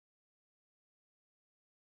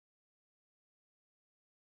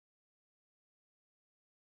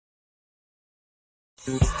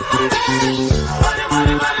Yo,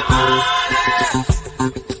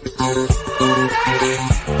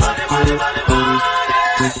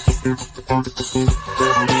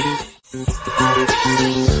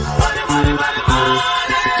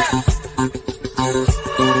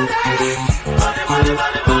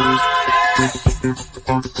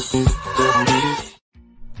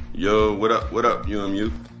 what up,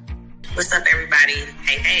 uMu? What's up, everybody?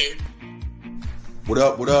 Hey. What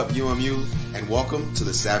up, uMu, and welcome to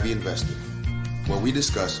The Savvy Investor, where we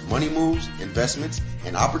discuss money moves, investments,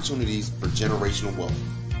 and opportunities for generational wealth.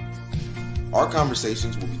 Our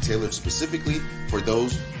conversations will be tailored specifically for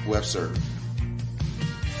those who have served.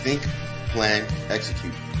 Think, plan,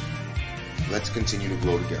 execute. Let's continue to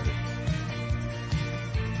grow together.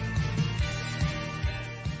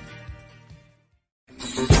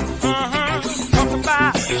 Talk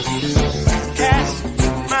about cash,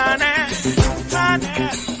 money. Talk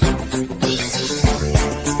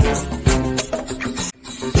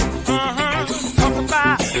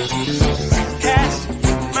about cash,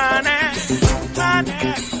 money.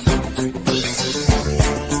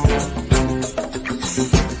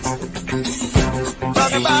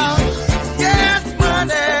 Talk about cash,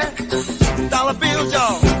 money. Dollar bills,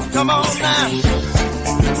 y'all. Come on now.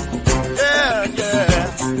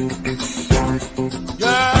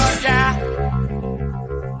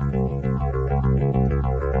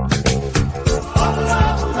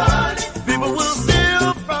 People will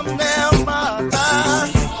steal from their mothers.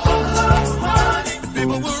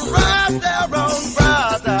 People will rob their own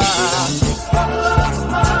brothers.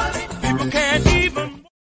 People can't even.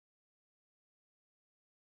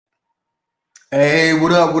 Hey,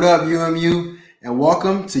 what up, uMu? And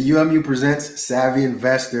welcome to uMu Presents Savvy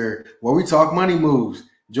Investor, where we talk money moves.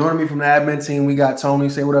 Joining me from the admin team, we got Tony.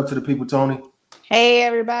 Say what up to the people, Tony. Hey,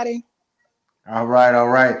 everybody. All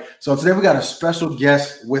right. So today we got a special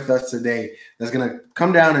guest with us today that's going to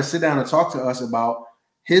come down and sit down and talk to us about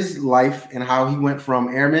his life and how he went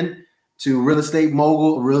from airman to real estate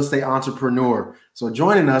mogul, real estate entrepreneur. So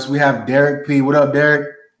joining us, we have Derek P. What up,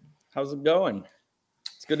 Derek? How's it going?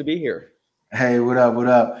 It's good to be here. Hey, what up?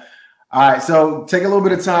 All right, so take a little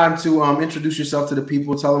bit of time to introduce yourself to the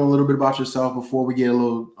people. Tell them a little bit about yourself before we get a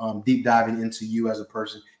little deep diving into you as a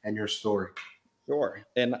person and your story. Sure.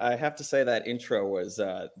 And I have to say that intro was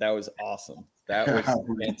awesome. That was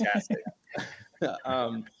fantastic.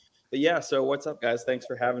 But yeah, so what's up, guys? Thanks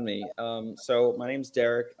for having me. So my name's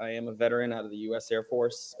Derek. I am a veteran out of the U.S. Air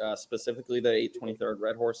Force, specifically the 823rd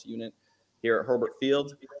Red Horse Unit here at Hobart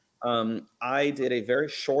Field. I did a very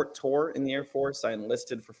short tour in the Air Force. I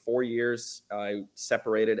enlisted for 4 years. I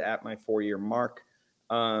separated at my 4-year mark.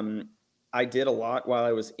 I did a lot while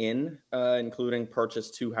I was in, including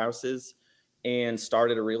purchased 2 houses and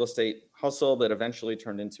started a real estate hustle that eventually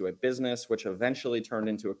turned into a business, which eventually turned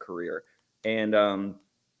into a career. And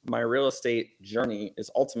my real estate journey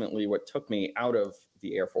is ultimately what took me out of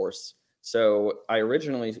the Air Force. So I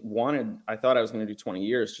originally I thought I was going to do 20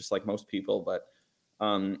 years, just like most people, but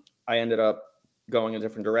I ended up going a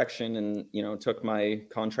different direction and, took my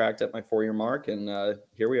contract at my 4-year mark. And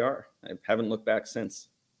here we are. I haven't looked back since.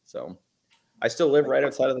 So I still live right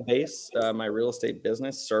outside of the base. My real estate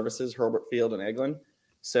business services Hobart Field and Eglin.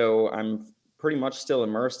 So I'm pretty much still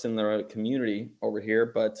immersed in the community over here,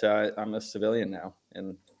 but I'm a civilian now.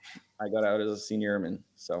 And I got out as a senior airman.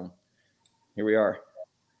 So here we are.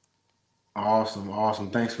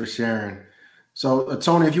 Awesome. Thanks for sharing. So,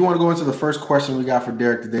 Tony, if you want to go into the first question we got for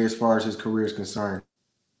Derek today as far as his career is concerned.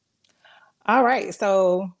 All right.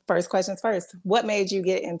 So first questions first. What made you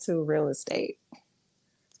get into real estate?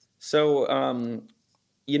 So,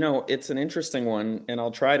 it's an interesting one, and I'll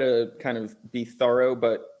try to kind of be thorough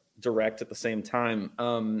but direct at the same time.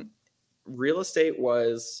 Real estate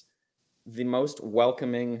was the most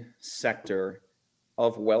welcoming sector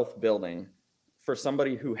of wealth building for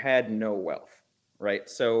somebody who had no wealth, right?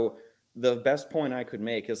 So the best point I could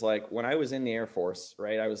make is like when I was in the Air Force,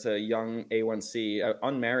 right? I was a young A1C,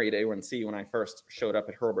 unmarried A1C when I first showed up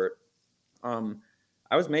at Hobart. I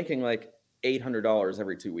was making like $800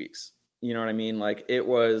 every 2 weeks. You know what I mean? Like it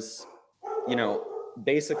was,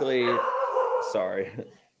 basically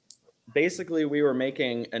we were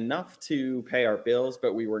making enough to pay our bills,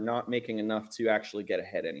 but we were not making enough to actually get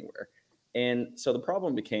ahead anywhere. And so the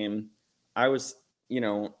problem became I was,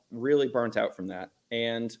 really burnt out from that.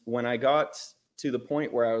 And when I got to the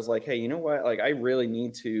point where I was like, hey, you know what? Like, I really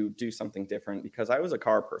need to do something different because I was a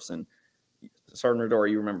car person. Sergeant Rodor,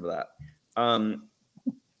 you remember that.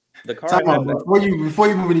 The car. Before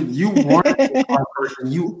you move in, you weren't a car person.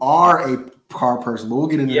 You are a car person, but we'll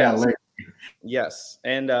get into that later. Yes.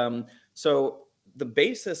 And so the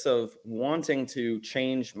basis of wanting to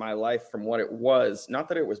change my life from what it was, not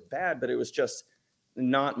that it was bad, but it was just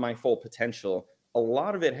not my full potential. A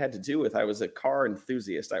lot of it had to do with I was a car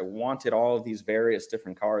enthusiast. I wanted all of these various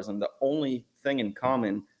different cars. And the only thing in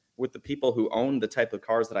common with the people who owned the type of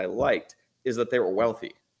cars that I liked is that they were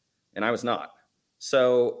wealthy and I was not.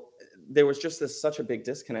 So there was just such a big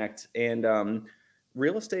disconnect. And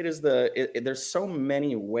real estate is there's so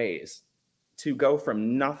many ways to go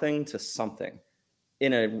from nothing to something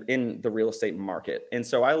in the real estate market. And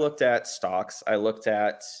so I looked at stocks. I looked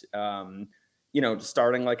at,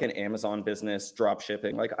 starting like an Amazon business, drop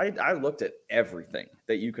shipping. Like I looked at everything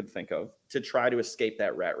that you could think of to try to escape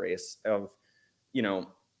that rat race of,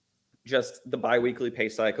 just the biweekly pay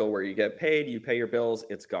cycle where you get paid, you pay your bills,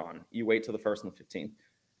 it's gone. You wait till the 1st and the 15th.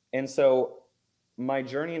 And so my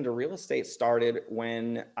journey into real estate started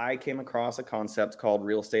when I came across a concept called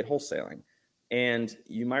real estate wholesaling. And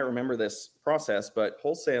you might remember this process, but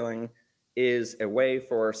wholesaling is a way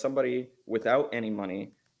for somebody without any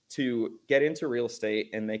money to get into real estate,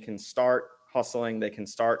 and they can start hustling. They can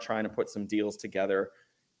start trying to put some deals together.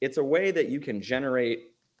 It's a way that you can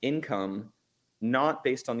generate income, not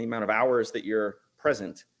based on the amount of hours that you're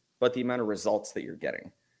present, but the amount of results that you're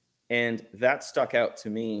getting. And that stuck out to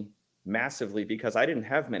me massively because I didn't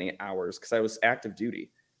have many hours because I was active duty.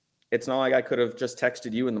 It's not like I could have just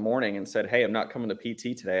texted you in the morning and said, hey, I'm not coming to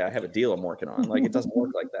PT today. I have a deal I'm working on. Like, it doesn't work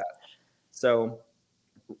like that. So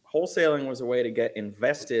wholesaling was a way to get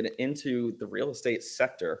invested into the real estate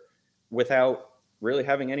sector without really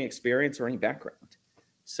having any experience or any background.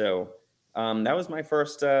 So that was my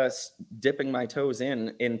first dipping my toes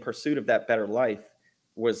in pursuit of that better life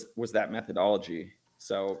was that methodology.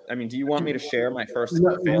 So, I mean, do you want me to share my first?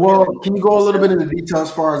 Well, can you go a little bit into detail as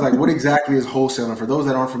far as like what exactly is wholesaling? For those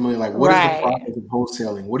that aren't familiar, like what is the process of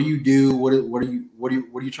wholesaling? What do you do? What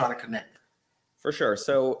are you trying to connect? For sure.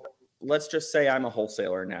 So let's just say I'm a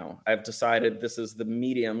wholesaler now. I've decided this is the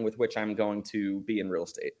medium with which I'm going to be in real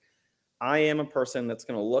estate. I am a person that's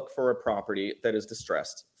going to look for a property that is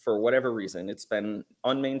distressed for whatever reason. It's been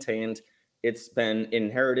unmaintained. It's been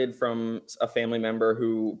inherited from a family member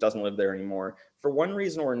who doesn't live there anymore. For one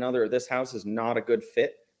reason or another, this house is not a good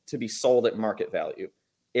fit to be sold at market value.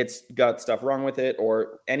 It's got stuff wrong with it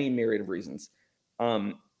or any myriad of reasons.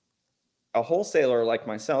 A wholesaler like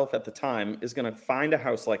myself at the time is going to find a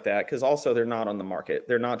house like that because also they're not on the market.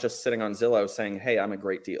 They're not just sitting on Zillow saying, hey, I'm a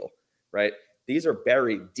great deal, right? These are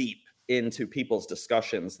buried deep into people's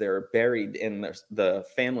discussions. They're buried in the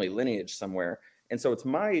family lineage somewhere. And so it's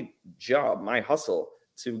my job, my hustle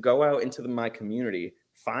to go out into my community,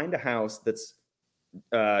 find a house that's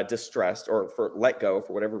distressed or for let go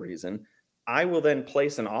for whatever reason. I will then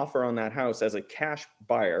place an offer on that house as a cash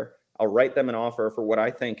buyer. I'll write them an offer for what I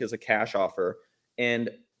think is a cash offer. And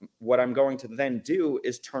what I'm going to then do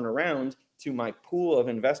is turn around to my pool of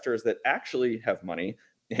investors that actually have money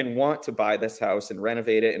and want to buy this house and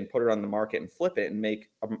renovate it and put it on the market and flip it and make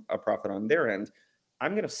a profit on their end.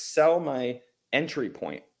 I'm going to sell my entry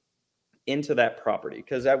point into that property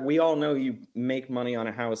because we all know you make money on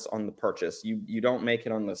a house on the purchase. You don't make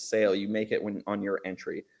it on the sale. You make it on your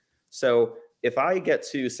entry. So if I get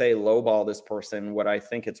to say lowball this person what I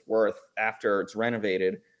think it's worth after it's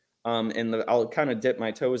renovated, I'll kind of dip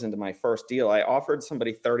my toes into my first deal. I offered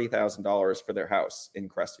somebody $30,000 for their house in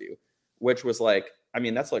Crestview, which was like, I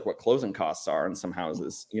mean, that's like what closing costs are in some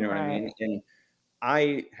houses. You know what I mean? And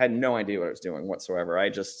I had no idea what I was doing whatsoever. I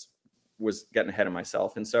just was getting ahead of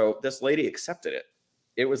myself. And so this lady accepted it.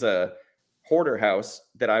 It was a hoarder house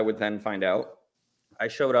that I would then find out. I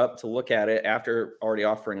showed up to look at it after already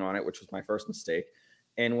offering on it, which was my first mistake.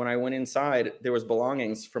 And when I went inside, there was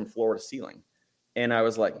belongings from floor to ceiling. And I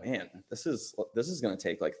was like, man, this is going to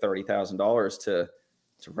take like $30,000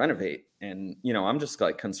 to renovate. And, I'm just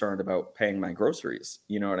like concerned about paying my groceries.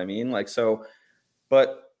 You know what I mean? Like, so,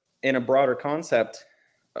 but in a broader concept,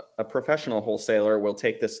 a professional wholesaler will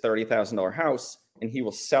take this $30,000 house and he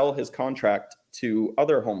will sell his contract to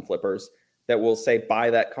other home flippers that will say, buy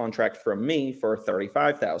that contract from me for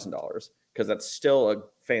 $35,000 because that's still a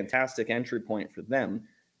fantastic entry point for them.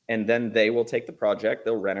 And then they will take the project,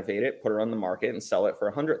 they'll renovate it, put it on the market and sell it for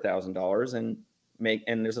 $100,000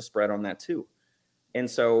 and there's a spread on that too. And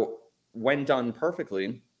so when done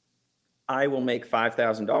perfectly, I will make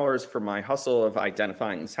 $5,000 for my hustle of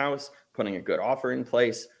identifying this house, putting a good offer in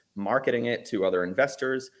place, marketing it to other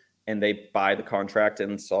investors, and they buy the contract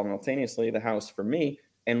and simultaneously the house for me,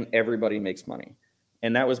 and everybody makes money.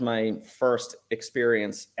 And that was my first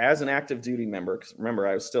experience as an active duty member, because remember,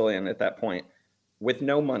 I was still in at that point with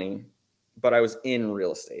no money, but I was in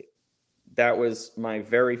real estate. That was my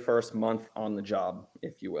very first month on the job,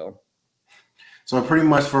 if you will. So pretty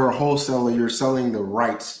much for a wholesaler, you're selling the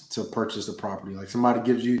rights to purchase the property. Like somebody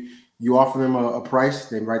gives you, you offer them a price,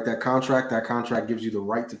 they write that contract gives you the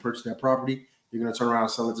right to purchase that property. You're going to turn around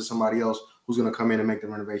and sell it to somebody else who's going to come in and make the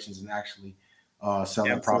renovations and actually sell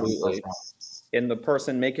that property. Absolutely. And the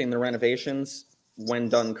person making the renovations, when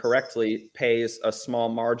done correctly, pays a small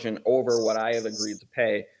margin over what I have agreed to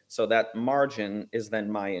pay. So that margin is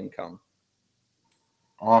then my income.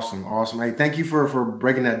 Awesome. Hey, thank you for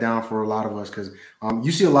breaking that down for a lot of us, because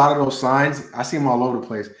you see a lot of those signs. I see them all over the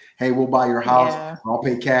place. Hey, we'll buy your house. Yeah. I'll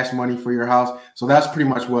pay cash money for your house. So that's pretty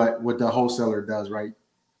much what the wholesaler does, right?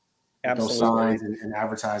 Absolutely. Those signs and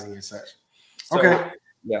advertising and such. So, okay.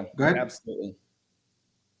 Yeah. Go ahead. Absolutely.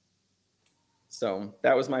 So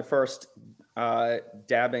that was my first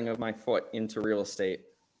dabbing of my foot into real estate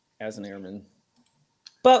as an airman.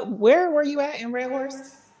 But where were you at in Red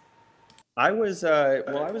Horse? I was I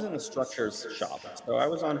was in the structures shop. So I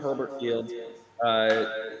was on Herbert Field.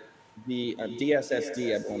 The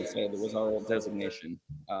DSSD, I want to say, that was our old designation.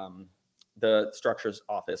 The structures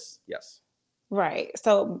office, yes. Right.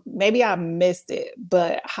 So maybe I missed it,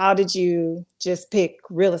 but how did you just pick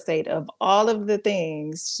real estate of all of the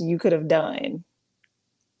things you could have done?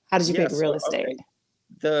 How did you pick real estate?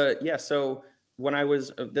 Okay. So when I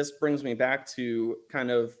was, this brings me back to kind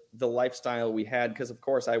of the lifestyle we had, because of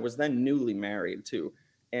course I was then newly married too.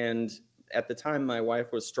 And at the time my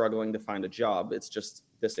wife was struggling to find a job. It's just,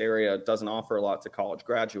 this area doesn't offer a lot to college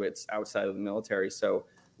graduates outside of the military. So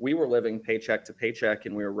we were living paycheck to paycheck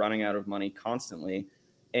and we were running out of money constantly.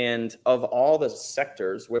 And of all the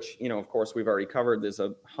sectors, which, of course we've already covered, there's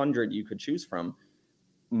 100 you could choose from.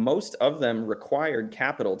 Most of them required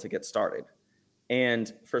capital to get started.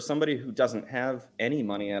 And for somebody who doesn't have any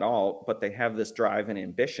money at all, but they have this drive and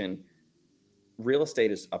ambition, real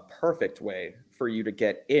estate is a perfect way for you to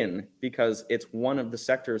get in, because it's one of the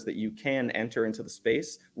sectors that you can enter into the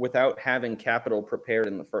space without having capital prepared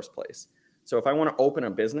in the first place. So if I want to open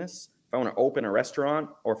a business, if I want to open a restaurant,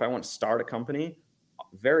 or if I want to start a company,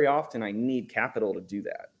 very often I need capital to do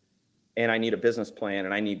that. And I need a business plan,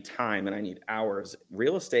 and I need time, and I need hours.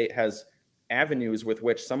 Real estate has avenues with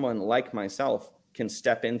which someone like myself can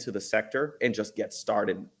step into the sector and just get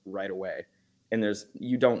started right away. And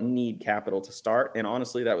you don't need capital to start. And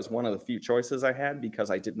honestly, that was one of the few choices I had,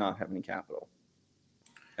 because I did not have any capital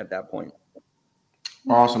at that point.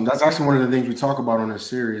 Awesome. That's actually one of the things we talk about on this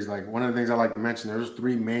series. Like, one of the things I like to mention, there's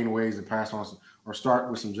 3 main ways to pass on or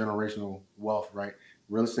start with some generational wealth, right?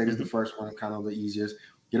 Real estate is the first one, kind of the easiest.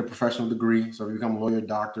 Get a professional degree. So if you become a lawyer,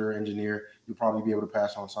 doctor, engineer, you'll probably be able to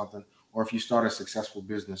pass on something. Or if you start a successful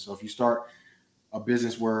business. So if you start a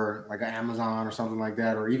business where, like an Amazon or something like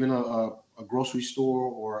that, or even a grocery store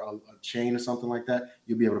or a chain or something like that,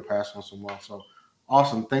 you'll be able to pass on some wealth. So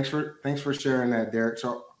awesome. Thanks for sharing that, Derek.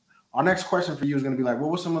 So our next question for you is going to be like,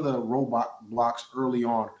 what were some of the roadblocks early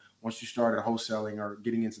on once you started wholesaling or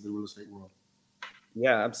getting into the real estate world?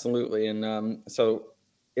 Yeah, absolutely. And so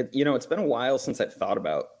it's been a while since I've thought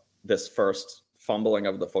about this first fumbling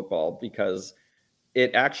of the football, because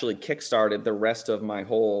it actually kickstarted the rest of my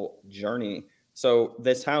whole journey. So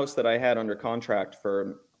this house that I had under contract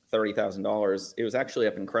for $30,000, it was actually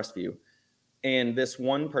up in Crestview. And this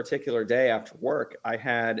one particular day after work, I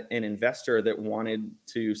had an investor that wanted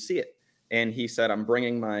to see it. And he said, I'm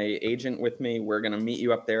bringing my agent with me. We're going to meet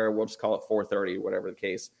you up there. We'll just call it 4:30, whatever the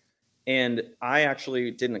case. And I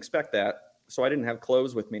actually didn't expect that. So I didn't have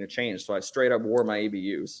clothes with me to change. So I straight up wore my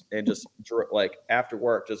ABUs and just after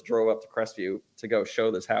work, just drove up to Crestview to go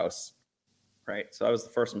show this house. Right. So that was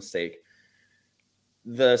the first mistake.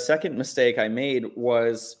 The second mistake I made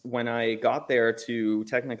was when I got there to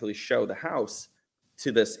technically show the house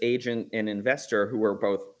to this agent and investor who were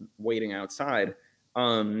both waiting outside.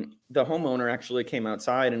 The homeowner actually came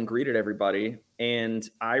outside and greeted everybody. And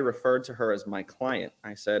I referred to her as my client.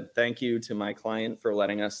 I said, thank you to my client for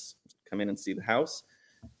letting us come in and see the house.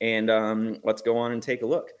 And let's go on and take a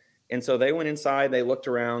look. And so they went inside, they looked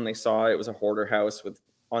around, they saw it was a hoarder house with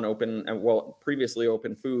previously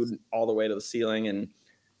open food all the way to the ceiling, and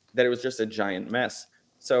that it was just a giant mess.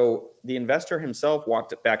 So the investor himself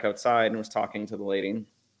walked back outside and was talking to the lady.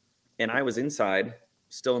 And I was inside,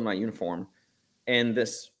 still in my uniform. And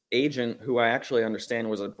this agent, who I actually understand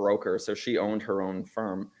was a broker, so she owned her own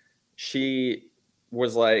firm, she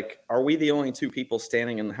was like, are we the only 2 people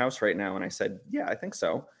standing in the house right now? And I said, yeah, I think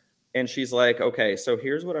so. And she's like, okay, so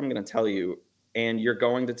here's what I'm going to tell you. And you're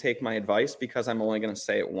going to take my advice, because I'm only going to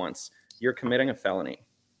say it once. You're committing a felony.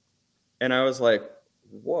 And I was like,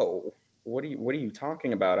 whoa, what are you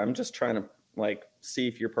talking about? I'm just trying to see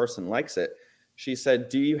if your person likes it. She said,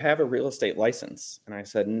 do you have a real estate license? And I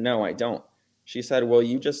said, no, I don't. She said, well,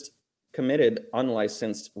 you just committed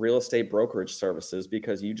unlicensed real estate brokerage services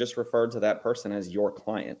because you just referred to that person as your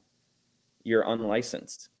client. You're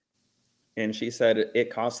unlicensed. And she said it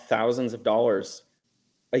costs thousands of dollars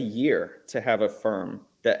a year to have a firm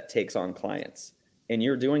that takes on clients. And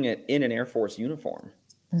you're doing it in an Air Force uniform.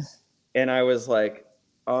 And I was like,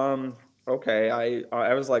 okay.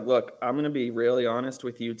 I was like, look, I'm going to be really honest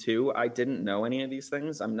with you too. I didn't know any of these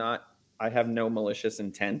things. I have no malicious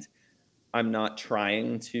intent. I'm not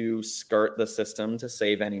trying to skirt the system to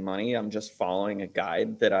save any money. I'm just following a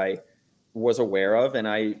guide that I was aware of. And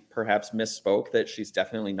I perhaps misspoke that she's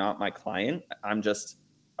definitely not my client. I'm just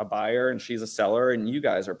a buyer and she's a seller and you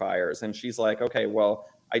guys are buyers. And she's like, okay, well,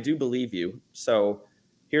 I do believe you. So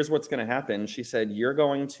here's what's going to happen. She said, you're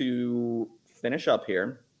going to finish up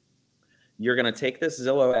here. You're going to take this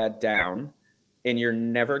Zillow ad down and you're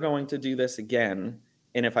never going to do this again.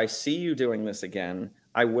 And if I see you doing this again,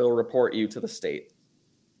 I will report you to the state.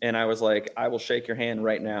 And I was like, I will shake your hand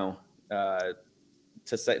right now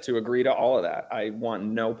to agree to all of that. I want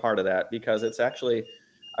no part of that because it's actually,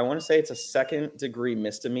 I want to say it's a 2nd-degree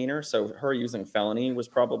misdemeanor. So her using felony was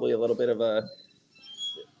probably a little bit of a,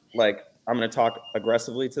 like, I'm going to talk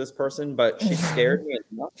aggressively to this person, but she scared me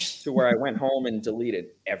enough to where I went home and deleted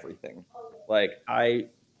everything. Like, I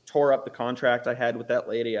tore up the contract I had with that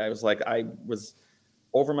lady. I was like, I was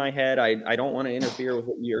over my head. I don't want to interfere with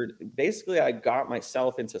what you're basically. I got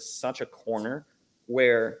myself into such a corner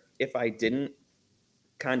where if I didn't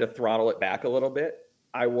kind of throttle it back a little bit,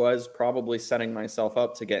 I was probably setting myself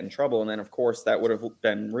up to get in trouble. And then of course that would have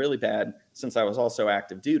been really bad since I was also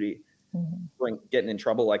active duty. Getting in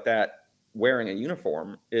trouble like that, wearing a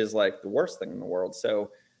uniform is like the worst thing in the world.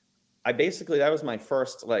 So I basically, that was my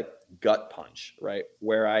first like gut punch, right?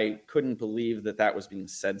 Where I couldn't believe that was being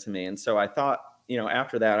said to me. And so I thought,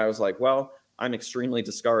 after that, I was like, well, I'm extremely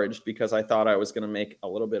discouraged because I thought I was going to make a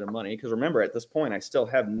little bit of money. Because remember, at this point, I still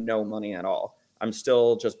have no money at all. I'm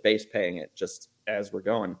still just base paying it just as we're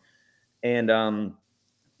going. And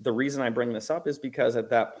the reason I bring this up is because at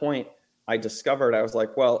that point, I discovered, I was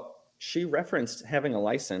like, well, she referenced having a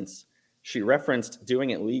license. She referenced doing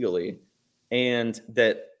it legally. And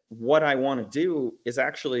that what I want to do is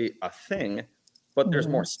actually a thing. But there's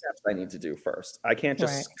more steps I need to do first. I can't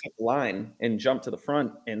just skip the line and jump to the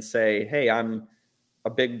front and say, hey, I'm a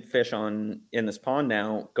big fish in this pond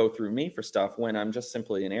now, go through me for stuff when I'm just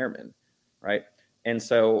simply an airman, right? And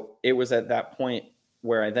so it was at that point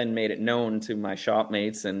where I then made it known to my shop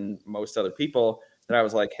mates and most other people that I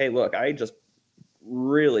was like, hey, look, I just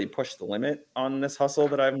really pushed the limit on this hustle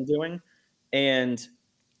that I'm doing. And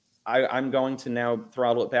I'm going to now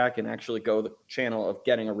throttle it back and actually go the channel of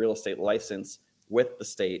getting a real estate license with the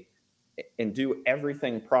state and do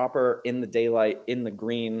everything proper in the daylight, in the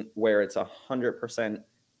green, where it's 100%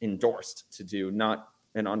 endorsed to do, not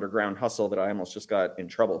an underground hustle that I almost just got in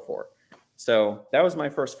trouble for. So that was my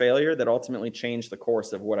first failure that ultimately changed the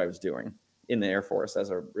course of what I was doing in the Air Force as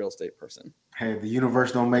a real estate person. Hey, the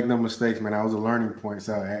universe don't make no mistakes, man. That was a learning point.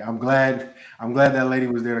 So hey, I'm glad that lady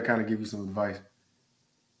was there to kind of give you some advice.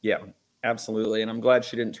 Yeah, absolutely. And I'm glad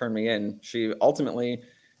she didn't turn me in. She ultimately,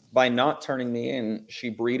 by not turning me in, she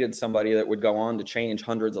breeded somebody that would go on to change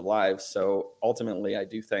hundreds of lives. So ultimately, I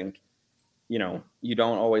do think, you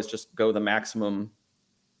don't always just go the maximum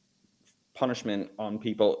punishment on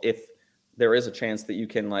people if there is a chance that you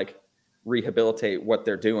can like rehabilitate what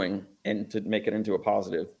they're doing and to make it into a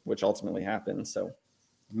positive, which ultimately happened. So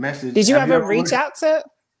message. Did you ever reach out to?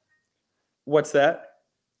 What's that?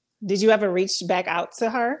 Did you ever reach back out to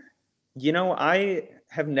her? I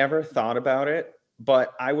have never thought about it,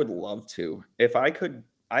 but I would love to. If I could,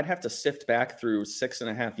 I'd have to sift back through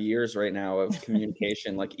 6.5 years right now of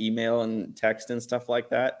communication, like email and text and stuff like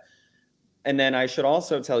that. And then I should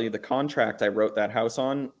also tell you the contract I wrote that house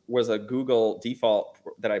on was a Google default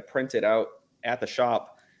that I printed out at the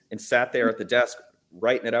shop and sat there at the desk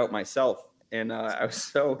writing it out myself. And I was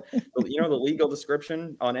so, the legal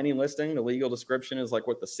description on any listing, the legal description is like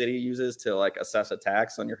what the city uses to like assess a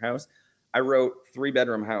tax on your house. I wrote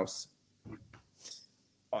 3-bedroom house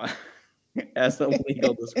as the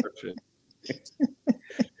legal description.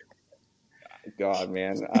 God,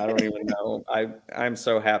 man, I don't even know. I'm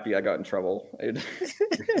so happy I got in trouble.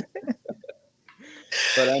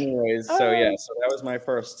 But anyways, so that was my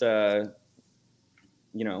first,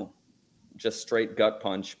 just straight gut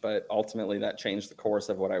punch. But ultimately, that changed the course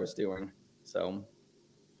of what I was doing. So,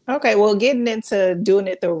 okay, well, getting into doing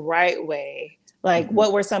it the right way, like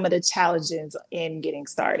what were some of the challenges in getting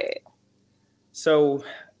started? So,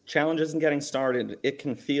 challenges in getting started, it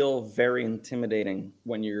can feel very intimidating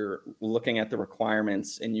when you're looking at the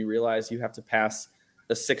requirements and you realize you have to pass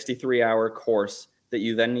a 63-hour course that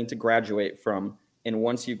you then need to graduate from. And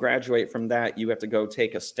once you graduate from that, you have to go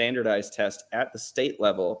take a standardized test at the state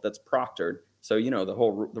level that's proctored. So, you know,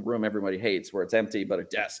 the room everybody hates, where it's empty but a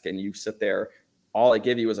desk, and you sit there. All I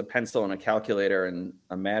give you is a pencil and a calculator and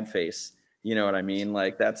a mad face. You know what I mean?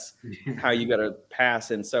 Like, that's how you got to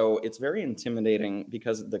pass. And so it's very intimidating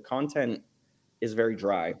because the content is very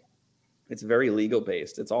dry. It's very legal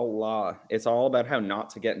based. It's all law. It's all about how not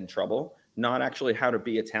to get in trouble, not actually how to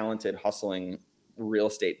be a talented, hustling real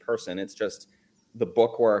estate person. It's just the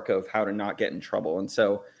bookwork of how to not get in trouble. And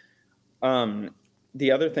so the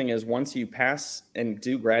other thing is, once you pass and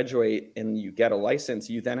do graduate and you get a license,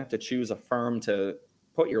 you then have to choose a firm to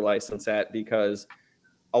put your license at, because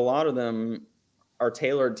a lot of them are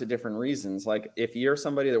tailored to different reasons. Like, if you're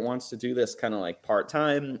somebody that wants to do this kind of like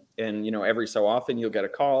part-time, and, you know, every so often you'll get a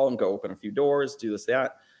call and go open a few doors, do this,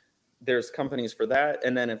 that, there's companies for that.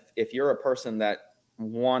 And then if you're a person that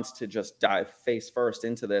wants to just dive face first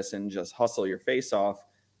into this and just hustle your face off,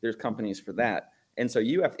 there's companies for that. And so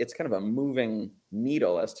it's kind of a moving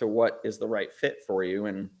needle as to what is the right fit for you.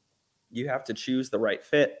 And you have to choose the right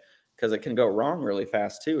fit, because it can go wrong really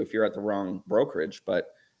fast too if you're at the wrong brokerage.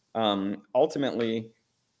 But ultimately,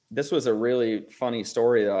 this was a really funny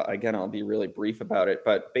story. Again, I'll be really brief about it.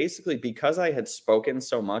 But basically, because I had spoken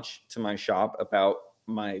so much to my shop about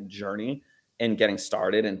my journey and getting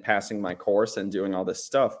started and passing my course and doing all this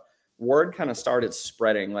stuff, word kind of started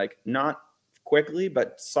spreading, like, not quickly,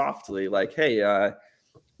 but softly, like, hey,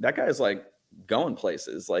 that guy's like going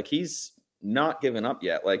places. Like, he's not giving up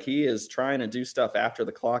yet. Like, he is trying to do stuff after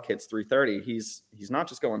the clock hits 3:30. He's not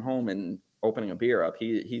just going home and opening a beer up.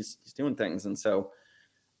 He's doing things. And so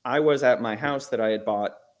I was at my house that I had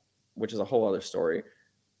bought, which is a whole other story.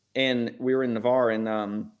 And we were in Navarre, and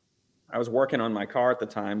I was working on my car at the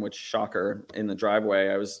time, which, shocker, in the driveway.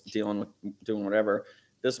 I was dealing with doing whatever.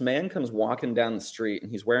 This man comes walking down the street,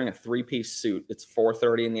 and he's wearing a 3-piece suit. It's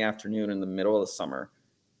 4:30 in the afternoon in the middle of the summer,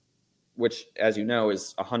 which, as you know,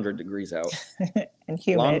 is 100 degrees out. And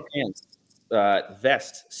humid. Long pants,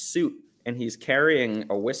 vest, suit, and he's carrying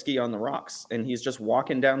a whiskey on the rocks, and he's just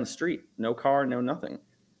walking down the street. No car, no nothing.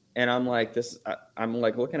 And I'm like, I'm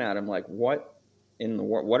like looking at him like, what in the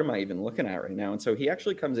world? What am I even looking at right now? And so he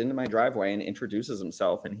actually comes into my driveway and introduces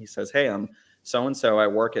himself, and he says, hey, I'm so-and-so. I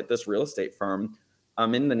work at this real estate firm.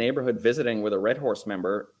 I'm in the neighborhood visiting with a Red Horse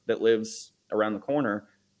member that lives around the corner.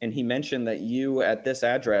 And he mentioned that you at this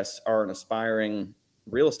address are an aspiring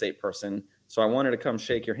real estate person. So I wanted to come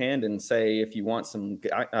shake your hand and say, if you want some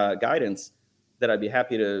guidance, that I'd be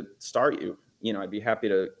happy to start you. You know, I'd be happy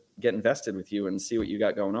to get invested with you and see what you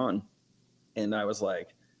got going on. And I was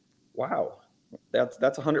like, wow, that's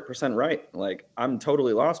 100% right. Like, I'm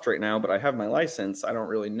totally lost right now, but I have my license. I don't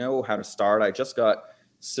really know how to start. I just got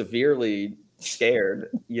severely scared,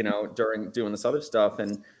 you know, during doing this other stuff.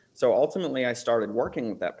 And so ultimately I started working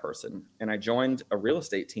with that person, and I joined a real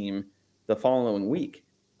estate team the following week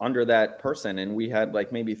under that person. And we had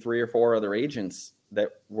like maybe 3 or 4 other agents that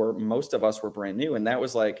most of us were brand new. And that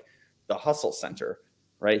was like the hustle center,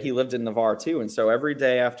 right? He lived in Navarre too. And so every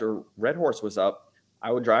day after Red Horse was up,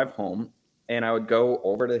 I would drive home and I would go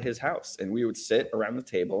over to his house, and we would sit around the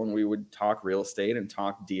table and we would talk real estate and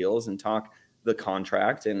talk deals and talk the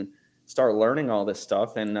contract and start learning all this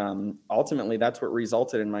stuff. And ultimately, that's what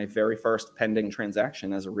resulted in my very first pending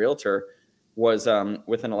transaction as a realtor, was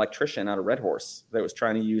with an electrician out of Red Horse that was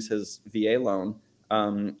trying to use his VA loan.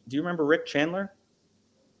 Do you remember Rick Chandler?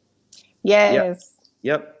 Yes.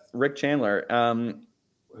 Yep. Rick Chandler,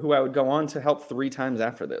 who I would go on to help 3 times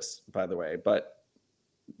after this, by the way. But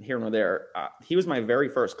here nor there, he was my very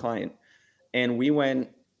first client. And we went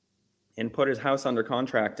and put his house under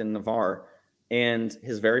contract in Navarre. And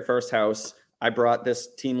his very first house, I brought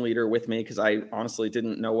this team leader with me because I honestly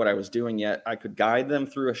didn't know what I was doing yet. I could guide them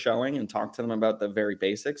through a showing and talk to them about the very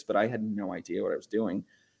basics, but I had no idea what I was doing.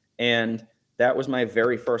 And that was my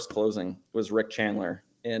very first closing, was Rick Chandler.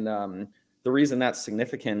 And the reason that's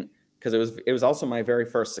significant, because it was also my very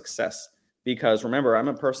first success. Because remember, I'm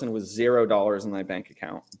a person with $0 in my bank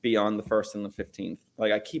account beyond the 1st and the 15th.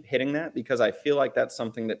 Like, I keep hitting that because I feel like that's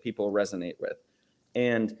something that people resonate with.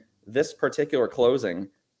 And this particular closing,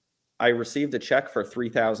 I received a check for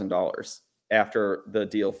 $3,000 after the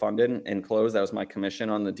deal funded and closed. That was my commission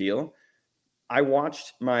on the deal. I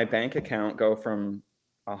watched my bank account go from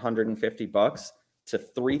 $150 to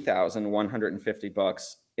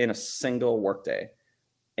 $3,150 in a single workday.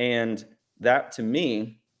 And that, to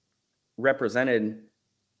me, represented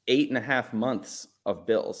 8.5 months of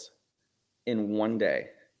bills in one day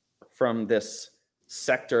from this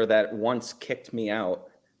sector that once kicked me out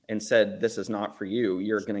and said, this is not for you,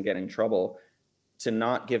 you're going to get in trouble, to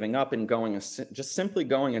not giving up and just simply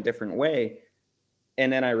going a different way.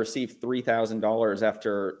 And then I received $3,000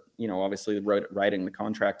 after, obviously writing the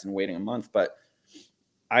contract and waiting a month. But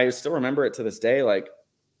I still remember it to this day. Like,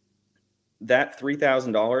 that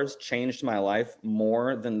 $3,000 changed my life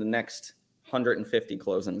more than the next 150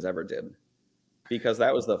 closings ever did, because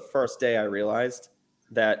that was the first day I realized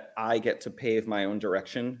that I get to pave my own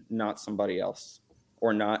direction, not somebody else,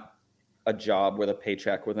 or not a job with a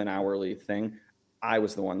paycheck with an hourly thing. I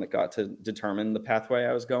was the one that got to determine the pathway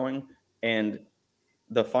I was going. And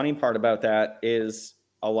the funny part about that is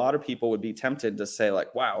a lot of people would be tempted to say,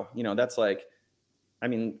 like, wow, that's like,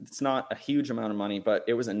 it's not a huge amount of money, but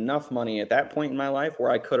it was enough money at that point in my life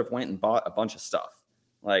where I could have went and bought a bunch of stuff,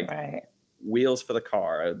 like wheels for the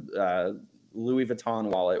car, Louis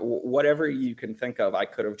Vuitton wallet, whatever you can think of. I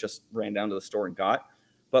could have just ran down to the store and got.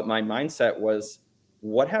 But my mindset was,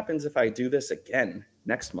 what happens if I do this again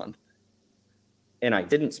next month and I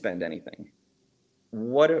didn't spend anything?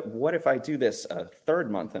 What if I do this a third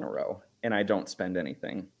month in a row and I don't spend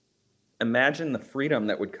anything? Imagine the freedom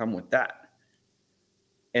that would come with that.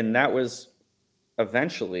 And that was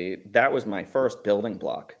my first building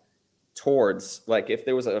block towards, like, if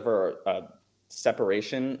there was ever a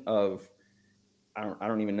separation of, I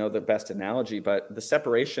don't even know the best analogy, but the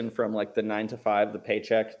separation from like the 9 to 5, the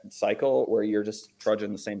paycheck cycle where you're just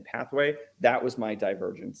trudging the same pathway, that was my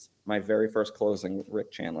divergence, my very first closing with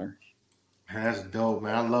Rick Chandler. That's dope,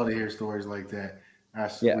 man. I love to hear stories like that.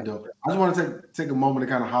 That's super dope. I just want to take a moment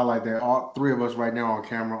to kind of highlight that all three of us right now on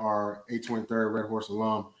camera are 823rd Red Horse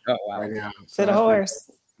alum. Oh, wow. Right now. So to the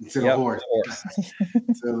horse. To the horse.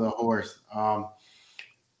 To the horse.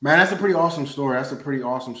 Man, that's a pretty awesome story.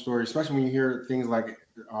 Especially when you hear things like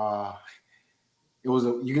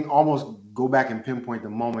you can almost go back and pinpoint the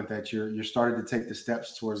moment that you're starting to take the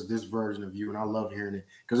steps towards this version of you. And I love hearing it,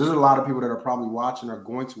 because there's a lot of people that are probably watching or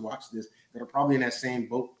going to watch this that are probably in that same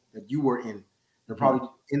boat that you were in. They're probably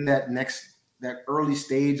in that early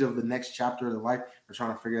stage of the next chapter of their life. They're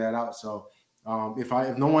trying to figure that out. So if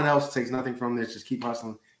no one else takes nothing from this, just keep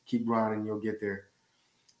hustling, keep grinding, you'll get there.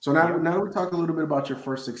 So now that we talked a little bit about your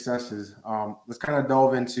first successes, let's kind of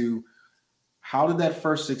delve into, how did that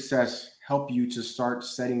first success help you to start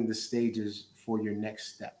setting the stages for your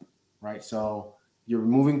next step, right? So you're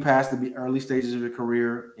moving past the early stages of your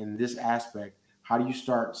career in this aspect. How do you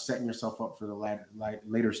start setting yourself up for the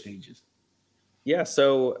later stages? Yeah,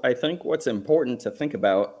 so I think what's important to think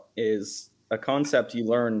about is a concept you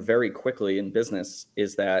learn very quickly in business,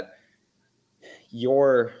 is that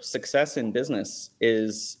your success in business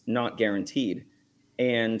is not guaranteed.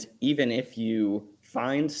 And even if you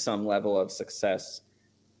find some level of success,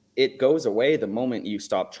 it goes away the moment you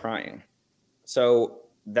stop trying. So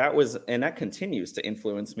that continues to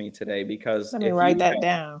influence me today, because let me write that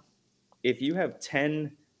down. If you have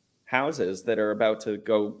 10 houses that are about to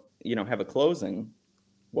go, have a closing,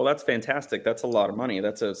 well, that's fantastic. That's a lot of money.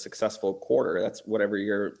 That's a successful quarter. That's whatever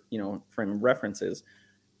your, frame of reference is.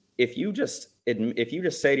 If you just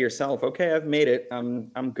say to yourself, okay, I've made it,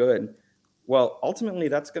 I'm good. Well, ultimately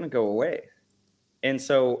that's going to go away. And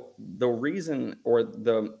so the reason, or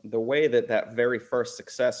the way that very first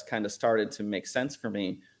success kind of started to make sense for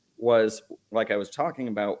me was, like I was talking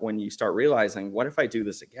about, when you start realizing, what if I do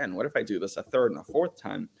this again? What if I do this a third and a fourth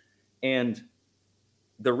time? And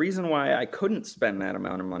the reason why I couldn't spend that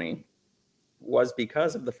amount of money was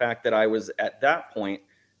because of the fact that I was at that point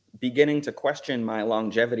beginning to question my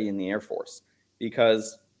longevity in the Air Force.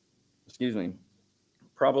 Because,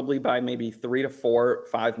 probably by maybe 3 to 4,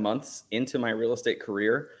 5 months into my real estate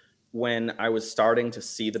career, when I was starting to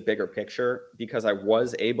see the bigger picture, because I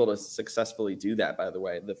was able to successfully do that, by the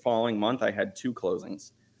way. The following month, I had 2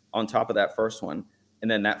 closings on top of that first one.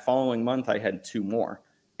 And then that following month, I had 2 more.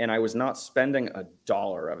 And I was not spending a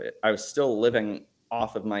dollar of it. I was still living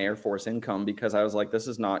off of my Air Force income, because I was like, this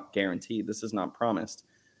is not guaranteed. This is not promised.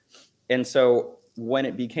 And so when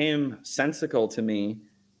it became sensical to me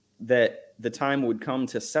that the time would come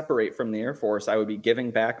to separate from the Air Force, I would be giving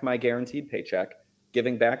back my guaranteed paycheck,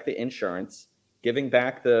 giving back the insurance, giving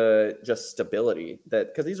back the just stability,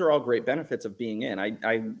 because these are all great benefits of being in.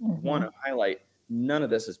 I want to highlight, none of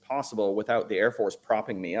this is possible without the Air Force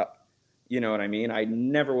propping me up. You know what I mean? I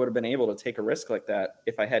never would have been able to take a risk like that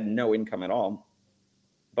if I had no income at all.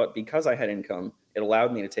 But because I had income, it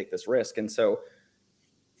allowed me to take this risk. And so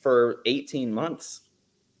for 18 months,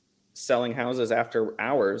 selling houses after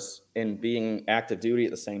hours and being active duty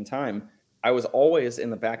at the same time, I was always in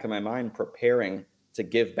the back of my mind preparing to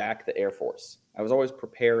give back the Air Force. I was always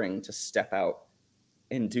preparing to step out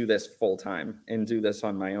and do this full time and do this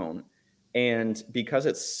on my own. And because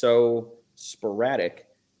it's so sporadic,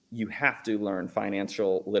 you have to learn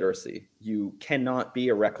financial literacy. You cannot be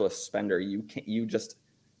a reckless spender.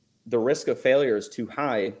 The risk of failure is too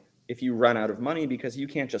high if you run out of money, because you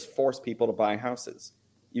can't just force people to buy houses.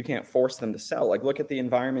 You can't force them to sell. Like, look at the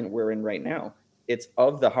environment we're in right now. It's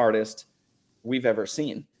of the hardest we've ever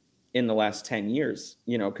seen in the last 10 years,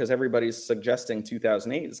 because everybody's suggesting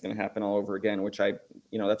 2008 is going to happen all over again, which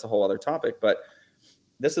that's a whole other topic. But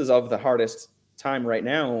this is of the hardest time right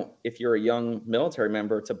now if you're a young military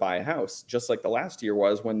member to buy a house, just like the last year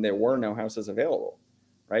was when there were no houses available,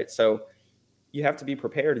 right? So you have to be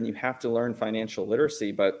prepared and you have to learn financial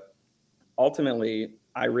literacy. But ultimately,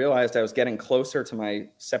 I realized I was getting closer to my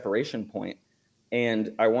separation point.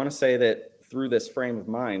 And I want to say that through this frame of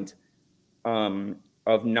mind,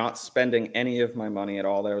 of not spending any of my money at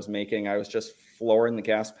all that I was making, I was just flooring the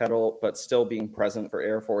gas pedal, but still being present for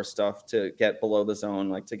Air Force stuff to get below the zone,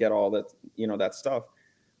 like to get all that, that stuff.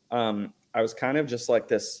 I was kind of just like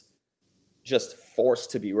this, just forced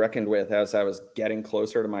to be reckoned with as I was getting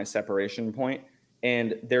closer to my separation point.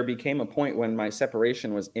 And there became a point when my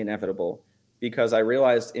separation was inevitable, because I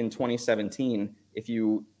realized in 2017, if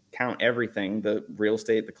you count everything, the real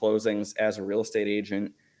estate, the closings as a real estate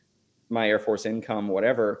agent, my Air Force income,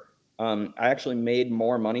 whatever, I actually made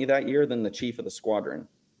more money that year than the chief of the squadron.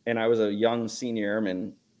 And I was a young senior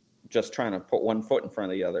airman just trying to put one foot in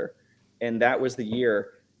front of the other. And that was the year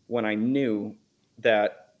when I knew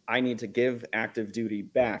that I need to give active duty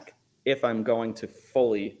back if I'm going to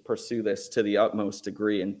fully pursue this to the utmost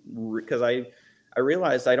degree. And because I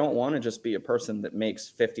realized I don't want to just be a person that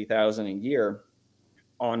makes $50,000 a year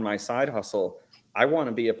on my side hustle. I want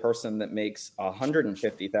to be a person that makes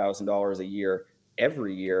 $150,000 a year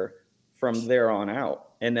every year from there on out.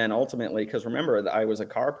 And then ultimately, because remember, I was a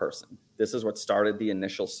car person. This is what started the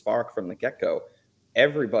initial spark from the get-go.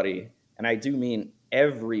 Everybody, and I do mean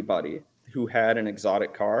everybody, who had an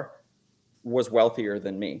exotic car was wealthier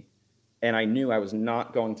than me. And I knew I was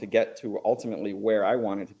not going to get to ultimately where I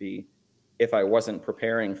wanted to be if I wasn't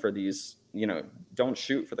preparing for these, don't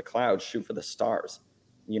shoot for the clouds, shoot for the stars.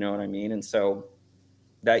 You know what I mean? And so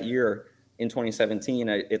that year in 2017,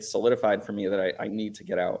 it solidified for me that I need to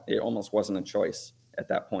get out. It almost wasn't a choice at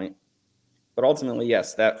that point. But ultimately,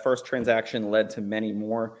 yes, that first transaction led to many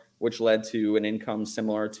more, which led to an income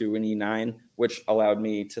similar to an E9, which allowed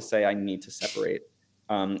me to say I need to separate.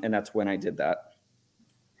 And that's when I did that.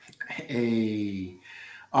 Hey,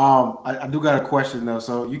 I do got a question though.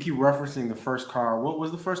 So you keep referencing the first car. What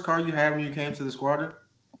was the first car you had when you came to the squadron?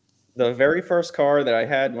 The very first car that I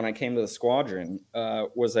had when I came to the squadron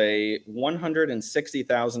was a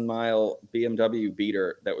 160,000 mile BMW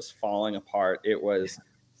Beater that was falling apart. It was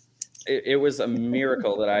a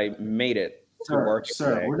miracle that I made it to work.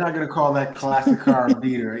 Sir, we're not going to call that classic car a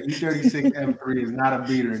beater. E36 M3 is not a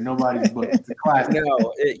beater in nobody's book. It's a classic.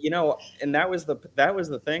 No, and that was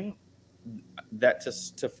the thing that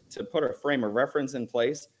to put a frame of reference in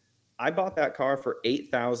place, I bought that car for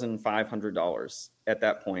 $8,500 at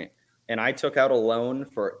that point. And I took out a loan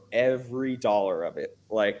for every dollar of it.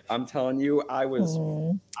 Like, I'm telling you, I was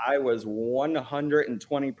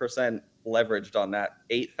 120% leveraged on that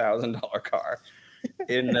 $8,000 car.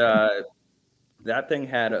 And that thing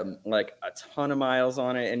had like a ton of miles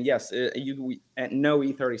on it. And yes, no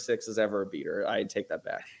E36 is ever a beater. I take that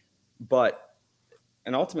back.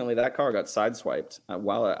 And ultimately, that car got sideswiped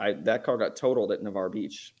that car got totaled at Navarre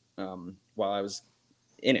Beach while I was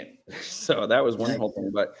in it. So that was one whole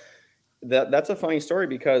thing. But that's a funny story,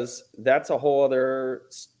 because that's a whole other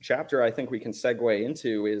chapter I think we can segue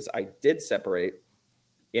into. Is I did separate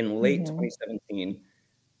in late 2017,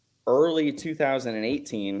 early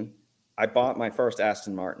 2018, I bought my first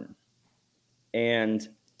Aston Martin. And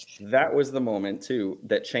that was the moment too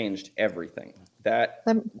that changed everything.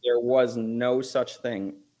 There was no such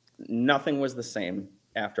thing. Nothing was the same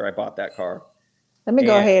after I bought that car. Let me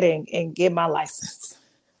go ahead and get my license.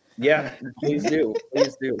 Yeah, please do.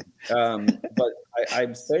 Please do. But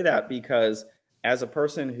I say that because as a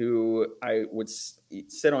person who I would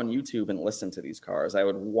sit on YouTube and listen to these cars, I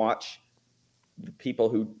would watch the people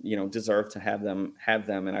who, deserve to have them.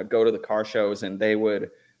 And I'd go to the car shows, and a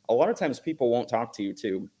lot of times people won't talk to you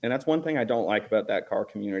too. And that's one thing I don't like about that car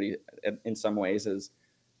community in some ways, is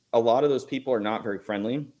a lot of those people are not very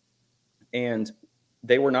friendly. And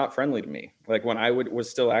they were not friendly to me. Like, when I was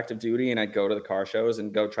still active duty and I'd go to the car shows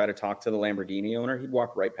and go try to talk to the Lamborghini owner, he'd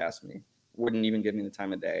walk right past me, wouldn't even give me the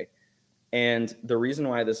time of day. And the reason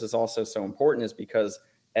why this is also so important is because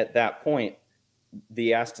at that point,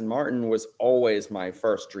 the Aston Martin was always my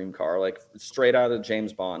first dream car, like straight out of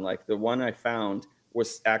James Bond. Like, the one I found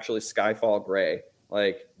was actually Skyfall Gray,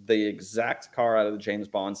 like the exact car out of the James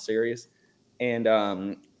Bond series. And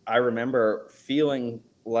I remember feeling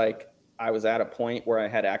like I was at a point where I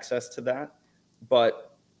had access to that.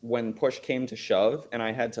 But when push came to shove and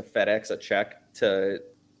I had to FedEx a check to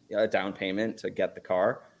a down payment to get the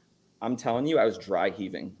car, I'm telling you, I was dry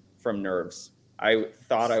heaving from nerves. I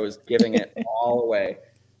thought I was giving it all away.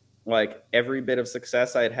 Like every bit of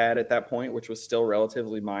success I had had at that point, which was still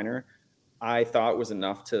relatively minor, I thought was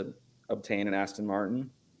enough to obtain an Aston Martin.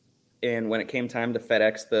 And when it came time to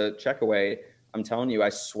FedEx the check away, I'm telling you, I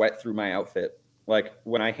sweat through my outfit. Like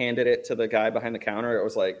when I handed it to the guy behind the counter, it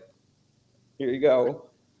was like, here you go.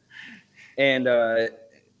 And,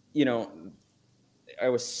 you know, I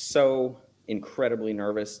was so incredibly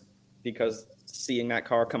nervous because seeing that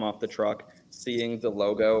car come off the truck, seeing the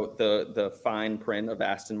logo, the fine print of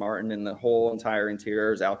Aston Martin and the whole entire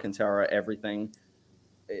interiors, Alcantara, everything,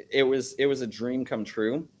 it was a dream come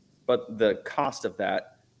true. But the cost of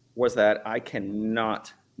that was that I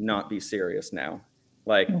cannot not be serious now.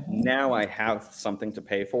 Like now I have something to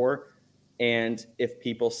pay for. And if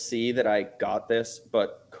people see that I got this,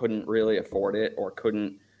 but couldn't really afford it or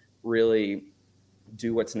couldn't really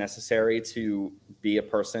do what's necessary to be a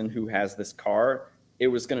person who has this car, it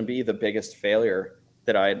was going to be the biggest failure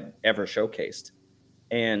that I'd ever showcased.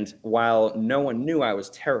 And while no one knew, I was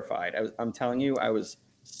terrified. I'm telling you, I was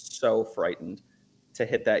so frightened to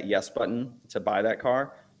hit that yes button to buy that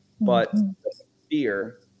car. But the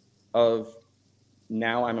fear of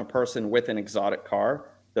now I'm a person with an exotic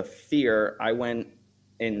car, the fear, I went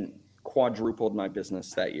and quadrupled my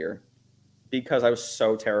business that year because I was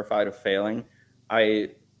so terrified of failing.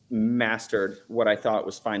 I mastered what I thought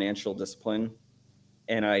was financial discipline,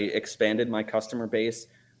 and I expanded my customer base.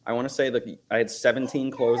 I want to say that I had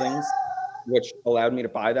 17 closings, which allowed me to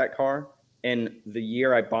buy that car. And the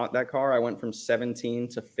year I bought that car, I went from 17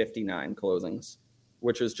 to 59 closings,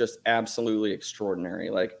 which was just absolutely extraordinary,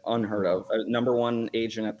 like unheard of. Number one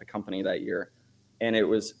agent at the company that year. And it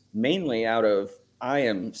was mainly out of, I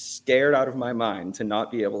am scared out of my mind to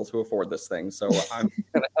not be able to afford this thing. So I'm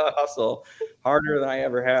going to hustle harder than I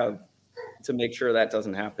ever have to make sure that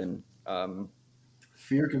doesn't happen.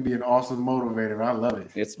 Fear can be an awesome motivator. I love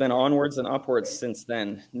it. It's been onwards and upwards since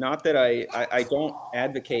then. Not that I don't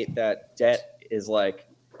advocate that debt is like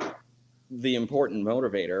the important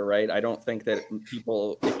motivator, right? I don't think that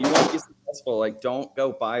people, if you want to be successful, like don't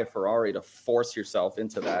go buy a Ferrari to force yourself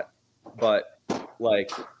into that. But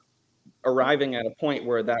like arriving at a point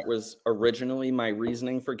where that was originally my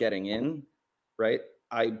reasoning for getting in, right?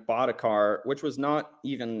 I bought a car, which was not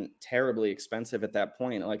even terribly expensive at that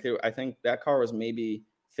point. Like I think that car was maybe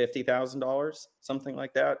 $50,000, something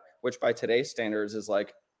like that, which by today's standards is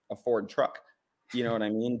like a Ford truck. You know what I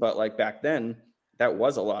mean? But like back then, that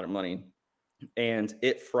was a lot of money. And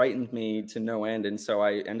it frightened me to no end. And so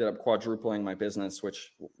I ended up quadrupling my business,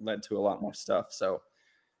 which led to a lot more stuff. So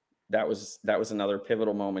that was another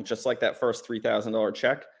pivotal moment. Just like that first $3,000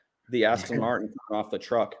 check, the Aston Martin coming off the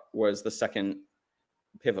truck was the second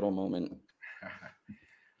pivotal moment.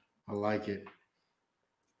 I like it.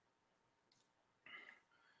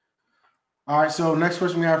 All right. So next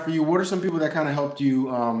question we have for you. What are some people that kind of helped you,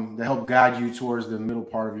 that helped guide you towards the middle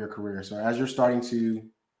part of your career? So as you're starting to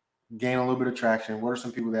gain a little bit of traction, what are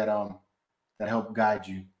some people that help guide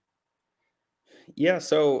you? Yeah,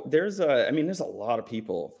 so there's a lot of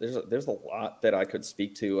people. There's a lot that I could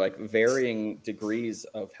speak to, like varying degrees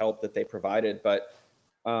of help that they provided. But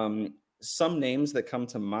some names that come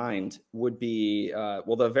to mind would be,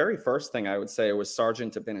 the very first thing I would say was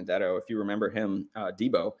Sergeant Benedetto. If you remember him,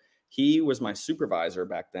 Debo, he was my supervisor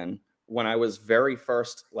back then when I was very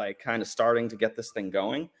first, like kind of starting to get this thing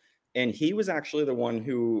going. And he was actually the one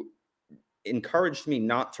who encouraged me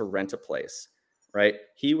not to rent a place, right?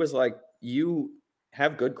 He was like, you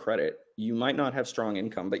have good credit. You might not have strong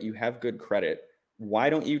income, but you have good credit. Why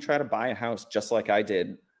don't you try to buy a house just like I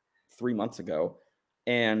did 3 months ago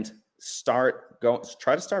and try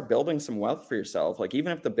to start building some wealth for yourself? Like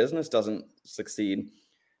even if the business doesn't succeed,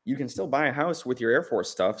 you can still buy a house with your Air Force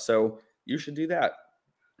stuff. So you should do that.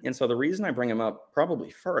 And so the reason I bring him up probably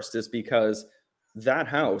first is because that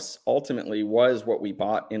house ultimately was what we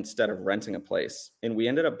bought instead of renting a place. And we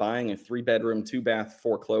ended up buying a 3-bedroom, 2-bath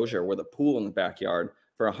foreclosure with a pool in the backyard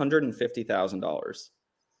for $150,000.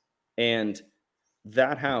 And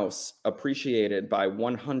that house appreciated by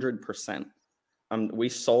 100%. We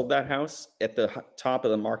sold that house at the top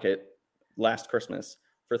of the market last Christmas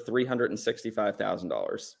for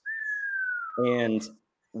 $365,000. And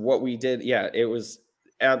what we did, it was,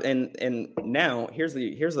 and now here's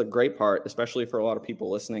the great part, especially for a lot of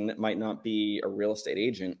people listening that might not be a real estate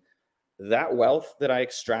agent. That wealth that I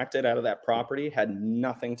extracted out of that property had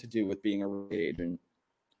nothing to do with being a real estate agent.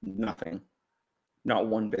 Nothing. not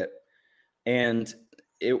one bit. And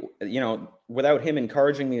it, without him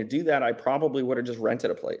encouraging me to do that, I probably would have just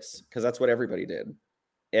rented a place, because that's what everybody did.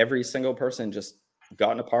 Every single person just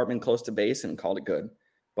got an apartment close to base and called it good.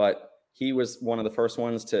 But he was one of the first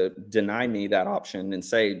ones to deny me that option and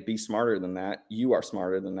say, be smarter than that. You are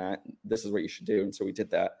smarter than that. This is what you should do. And so we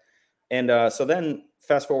did that. And so then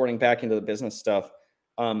fast forwarding back into the business stuff,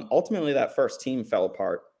 ultimately that first team fell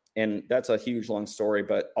apart. And that's a huge, long story.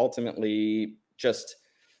 But ultimately, just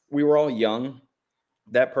we were all young.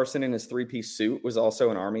 That person in his 3-piece suit was also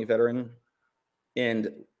an Army veteran. And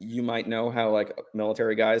you might know how like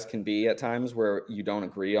military guys can be at times, where you don't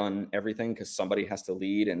agree on everything because somebody has to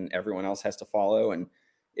lead and everyone else has to follow. And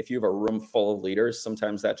if you have a room full of leaders,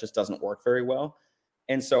 sometimes that just doesn't work very well.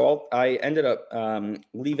 And so I ended up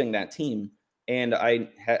leaving that team, and I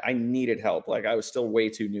needed help. Like, I was still way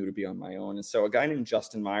too new to be on my own. And so a guy named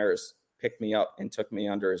Justin Myers picked me up and took me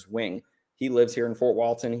under his wing. He lives here in Fort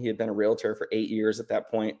Walton. He had been a realtor for 8 years at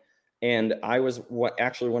that point. And I was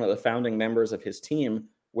actually one of the founding members of his team,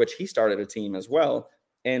 which he started a team as well.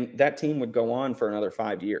 And that team would go on for another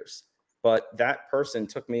 5 years. But that person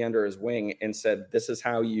took me under his wing and said, this is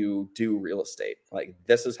how you do real estate. Like,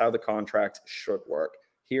 this is how the contract should work.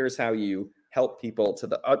 Here's how you help people to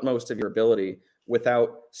the utmost of your ability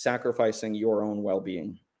without sacrificing your own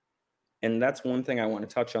well-being. And that's one thing I want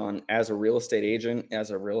to touch on as a real estate agent, as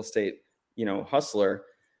a real estate, hustler.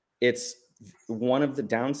 It's one of the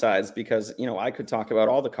downsides, because, I could talk about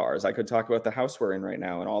all the cars. I could talk about the house we're in right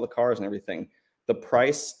now and all the cars and everything. The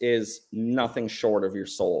price is nothing short of your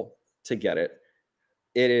soul to get it.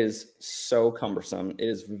 It is so cumbersome. It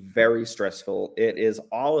is very stressful. It is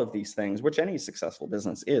all of these things, which any successful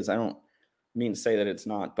business is. I don't mean to say that it's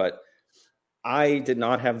not, but I did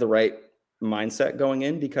not have the right mindset going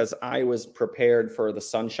in, because I was prepared for the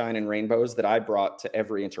sunshine and rainbows that I brought to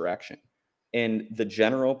every interaction. And the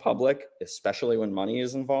general public, especially when money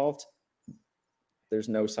is involved, there's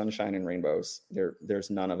no sunshine and rainbows. There's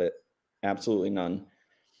none of it. Absolutely none.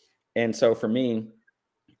 And so for me,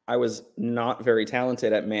 I was not very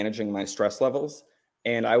talented at managing my stress levels.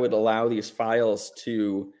 And I would allow these files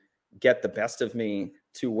to get the best of me,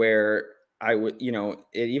 to where I would,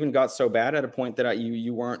 it even got so bad at a point that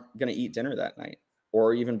you weren't going to eat dinner that night,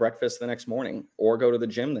 or even breakfast the next morning, or go to the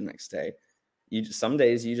gym the next day. Some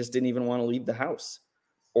days you just didn't even want to leave the house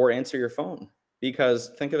or answer your phone, because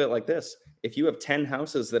think of it like this. If you have 10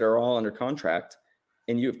 houses that are all under contract,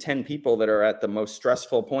 and you have 10 people that are at the most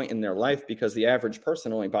stressful point in their life, because the average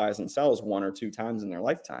person only buys and sells 1 or 2 times in their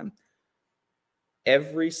lifetime,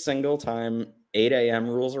 every single time 8 a.m.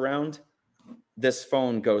 rolls around, this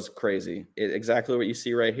phone goes crazy. Exactly what you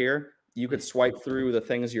see right here. You could swipe through the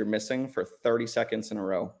things you're missing for 30 seconds in a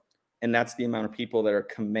row. And that's the amount of people that are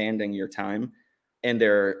commanding your time. And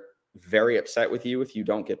they're very upset with you if you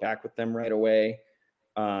don't get back with them right away.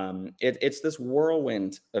 It's this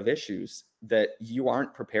whirlwind of issues that you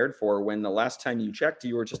aren't prepared for, when the last time you checked,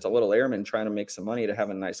 you were just a little airman trying to make some money to have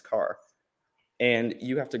a nice car. And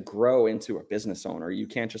you have to grow into a business owner. You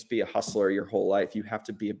can't just be a hustler your whole life. You have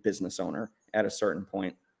to be a business owner at a certain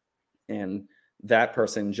point. And that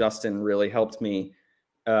person, Justin, really helped me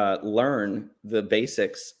learn the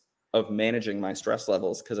basics of managing my stress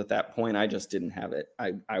levels, because at that point I just didn't have it.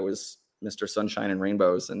 I was Mr. Sunshine and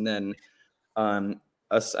Rainbows. And then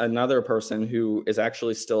another person who is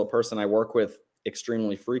actually still a person I work with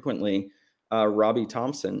extremely frequently, Robbie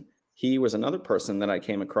Thompson. He was another person that I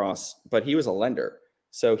came across, but he was a lender.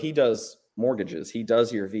 So he does mortgages. He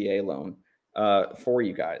does your VA loan for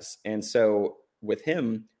you guys. And so with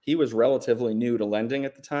him, he was relatively new to lending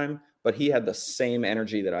at the time, but he had the same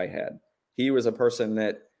energy that I had. He was a person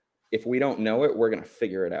that, if we don't know it, we're going to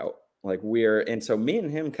figure it out. And so me and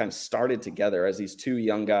him kind of started together as these 2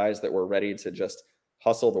 young guys that were ready to just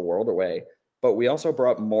hustle the world away. But we also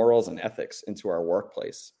brought morals and ethics into our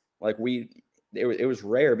workplace. It was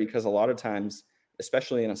rare, because a lot of times,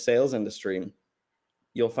 especially in a sales industry,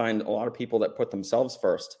 you'll find a lot of people that put themselves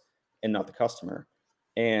first and not the customer.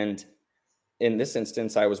 And in this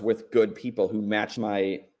instance, I was with good people who matched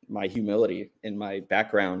my humility and my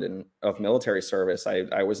background and of military service.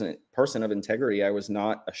 I was a person of integrity. I was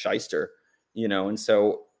not a shyster, and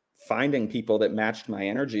so finding people that matched my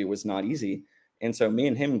energy was not easy. And so me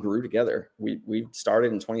and him grew together. We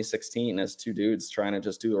started in 2016 as 2 dudes trying to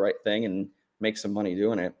just do the right thing and make some money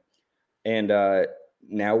doing it. And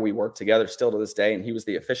now we work together still to this day. And he was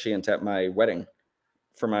the officiant at my wedding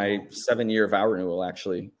for my 7-year vow renewal,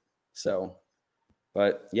 actually. So,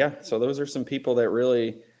 but yeah, so those are some people that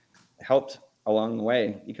really helped along the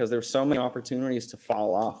way, because there's so many opportunities to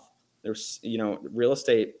fall off. There's, real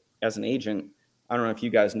estate as an agent, I don't know if you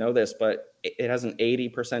guys know this, but it has an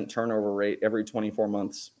 80% turnover rate every 24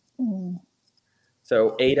 months. Mm.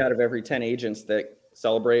 So 8 out of every 10 agents that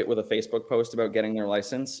celebrate with a Facebook post about getting their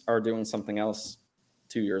license are doing something else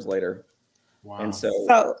 2 years later. Wow. And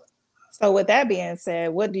so with that being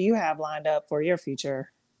said, what do you have lined up for your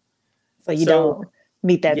future? So you don't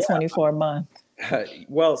meet that 24 month.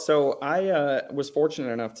 Well, so I was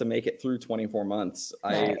fortunate enough to make it through 24 months.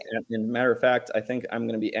 Right. And matter of fact, I think I'm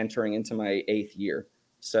going to be entering into my 8th year.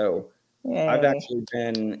 So Yay. I've actually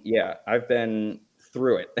I've been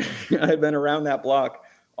through it. I've been around that block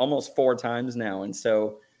almost 4 times now. And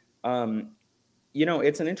so,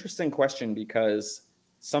 it's an interesting question because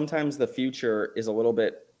sometimes the future is a little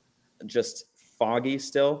bit just foggy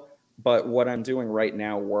still, but what I'm doing right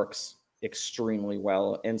now works extremely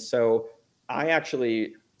well. And so I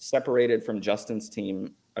actually separated from Justin's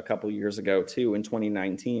team a couple years ago too, in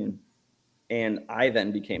 2019. And I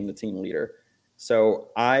then became the team leader. So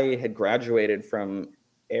I had graduated from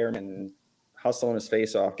airman, hustling his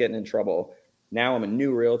face off, getting in trouble. Now I'm a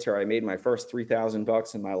new realtor. I made my first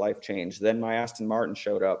 $3,000 and my life changed. Then my Aston Martin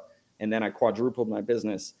showed up, and then I quadrupled my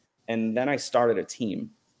business. And then I started a team.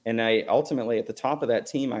 And I ultimately, at the top of that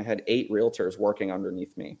team, I had 8 realtors working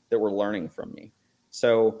underneath me that were learning from me.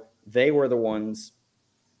 So they were the ones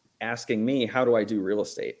asking me, how do I do real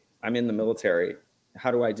estate? I'm in the military. How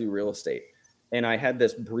do I do real estate? And I had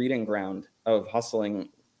this breeding ground of hustling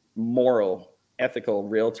moral, ethical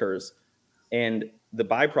realtors. And the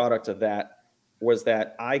byproduct of that was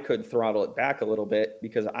that I could throttle it back a little bit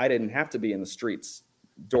because I didn't have to be in the streets,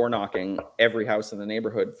 door knocking every house in the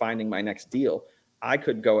neighborhood, finding my next deal. I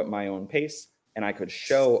could go at my own pace, and I could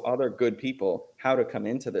show other good people how to come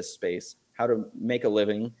into this space, how to make a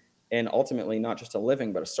living, and ultimately not just a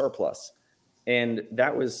living, but a surplus. And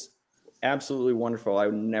that was absolutely wonderful. I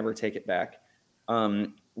would never take it back.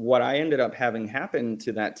 What I ended up having happen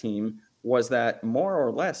to that team was that more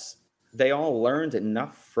or less, they all learned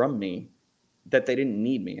enough from me that they didn't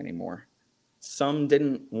need me anymore. Some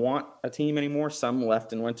didn't want a team anymore. Some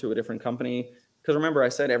left and went to a different company. Because remember, I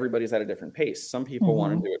said everybody's at a different pace. Some people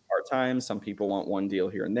want to do it part-time. Some people want one deal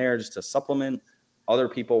here and there just to supplement. Other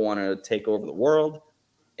people want to take over the world.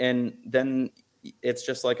 And then it's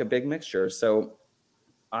just like a big mixture. So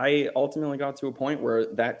I ultimately got to a point where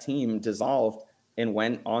that team dissolved and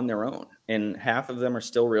went on their own. And half of them are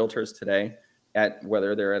still realtors today, at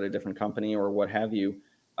whether they're at a different company or what have you.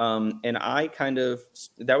 And I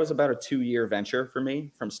that was about a 2-year venture for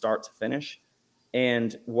me from start to finish.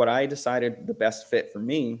 And what I decided the best fit for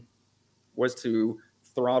me was to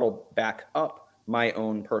throttle back up my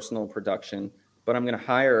own personal production, but I'm going to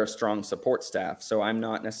hire a strong support staff. So I'm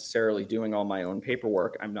not necessarily doing all my own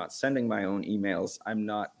paperwork. I'm not sending my own emails. I'm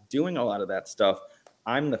not doing a lot of that stuff.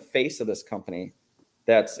 I'm the face of this company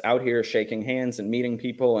that's out here shaking hands and meeting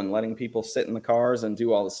people and letting people sit in the cars and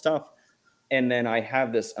do all the stuff. And then I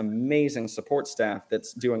have this amazing support staff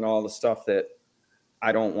that's doing all the stuff that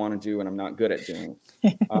I don't want to do and I'm not good at doing.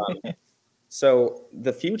 So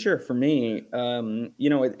the future for me,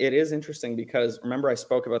 it is interesting because remember I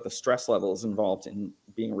spoke about the stress levels involved in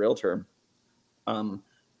being a realtor.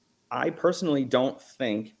 I personally don't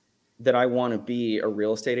think that I want to be a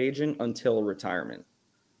real estate agent until retirement.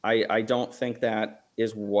 I don't think that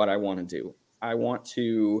is what I want to do. I want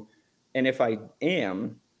to, and if I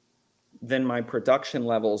am, then my production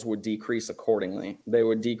levels would decrease accordingly. They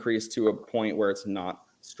would decrease to a point where it's not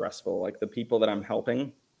stressful. Like the people that I'm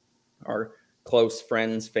helping are close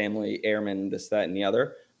friends, family, airmen, this, that, and the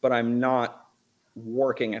other. But I'm not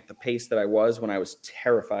working at the pace that I was when I was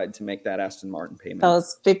terrified to make that Aston Martin payment.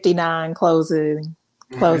 Those 59 closes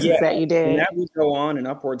that you did. And that would go on and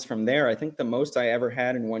upwards from there. I think the most I ever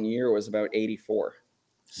had in 1 year was about 84.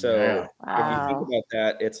 So if you think about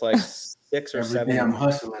that, it's like 6 or 7. I'm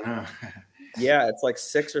hustling, huh? Yeah, it's like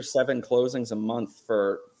 6 or 7 closings a month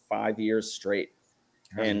for 5 years straight.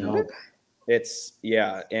 And it's,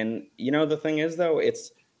 and the thing is though,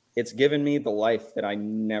 it's given me the life that I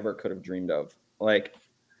never could have dreamed of. Like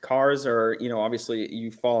cars are, obviously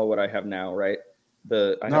you follow what I have now, right?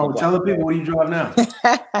 Tell the people what you drive now.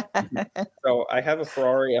 So I have a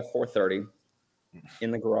Ferrari F430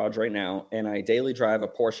 in the garage right now, and I daily drive a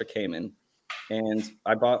Porsche Cayman. And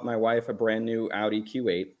I bought my wife a brand new Audi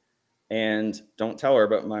Q8. And don't tell her,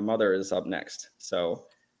 but my mother is up next. So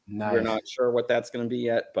we're not sure what that's going to be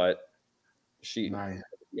yet, but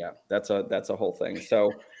that's a whole thing.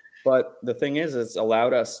 So, but the thing is, it's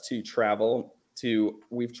allowed us to travel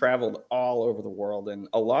we've traveled all over the world. And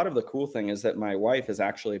a lot of the cool thing is that my wife is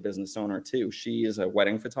actually a business owner too. She is a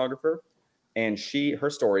wedding photographer, and her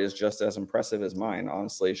story is just as impressive as mine.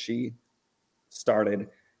 Honestly, she started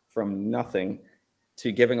from nothing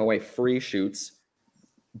to giving away free shoots,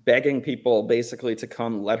 begging people basically to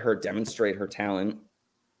come let her demonstrate her talent.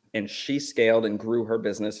 And she scaled and grew her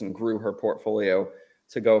business and grew her portfolio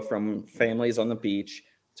to go from families on the beach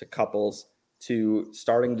to couples to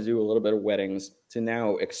starting to do a little bit of weddings to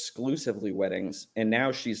now exclusively weddings. And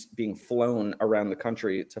now she's being flown around the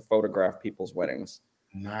country to photograph people's weddings.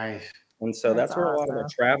 Nice. And so that's where a lot of the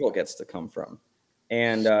travel gets to come from.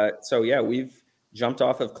 And so, yeah, we've jumped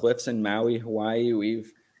off of cliffs in Maui, Hawaii.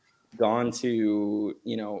 We've gone to,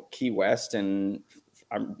 Key West. And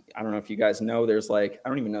I don't know if you guys know, there's like, I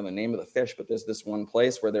don't even know the name of the fish, but there's this one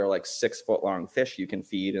place where they're like 6 foot long fish you can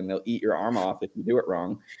feed, and they'll eat your arm off if you do it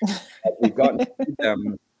wrong. We've gotten to feed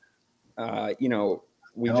them.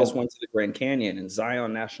 We just went to the Grand Canyon and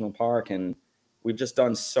Zion National Park, and we've just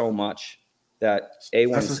done so much that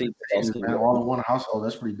A1C. All in one household.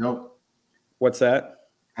 That's pretty dope. What's that?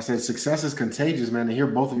 I said success is contagious, man. To hear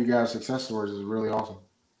both of you guys' success stories is really awesome.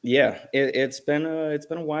 Yeah, it's been a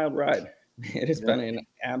wild ride. It has been an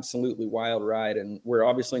absolutely wild ride, and we're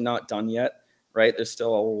obviously not done yet, right? There's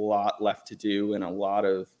still a lot left to do and a lot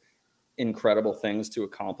of incredible things to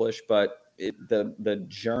accomplish, but the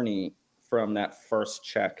journey from that first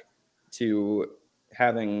check to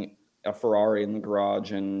having a Ferrari in the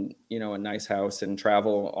garage and, a nice house and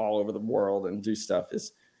travel all over the world and do stuff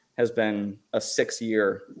has been a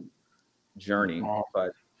 6-year journey. Wow.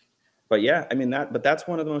 But yeah, I mean that's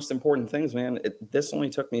one of the most important things, man. This only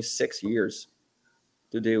took me 6 years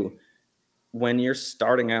to do. When you're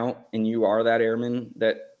starting out and you are that airman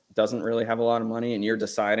that doesn't really have a lot of money and you're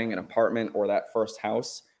deciding an apartment or that first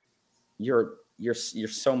house, you're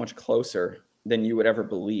so much closer than you would ever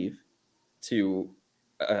believe to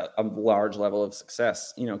a large level of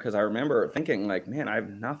success. Because I remember thinking like, man, I have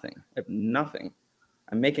nothing.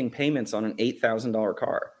 I'm making payments on an $8,000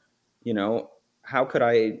 car. How could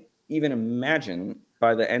I even imagine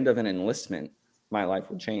by the end of an enlistment my life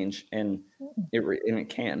would change? And it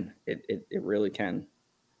can. It really can.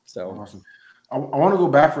 So awesome. I want to go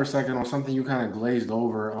back for a second on something you kind of glazed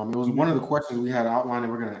over. It was one of the questions we had outlined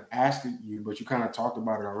and we're going to ask you, but you kind of talked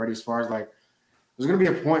about it already, as far as like, there's going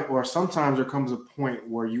to be a point where sometimes there comes a point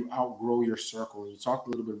where you outgrow your circle. And you talked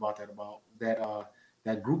a little bit about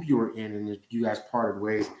that group you were in, and you guys parted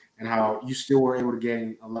ways, and how you still were able to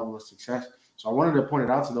gain a level of success. So I wanted to point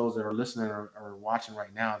it out to those that are listening or watching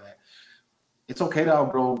right now that it's okay to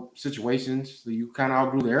outgrow situations. So you kind of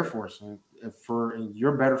outgrew the Air Force, and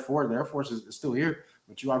you're better for it. The Air Force is still here,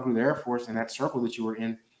 but you outgrew the Air Force, and that circle that you were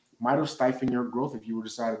in might have stifled your growth if you were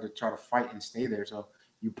decided to try to fight and stay there. So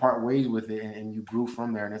you part ways with it, and you grew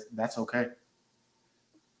from there, and that's okay.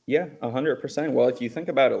 Yeah, 100%. Well, if you think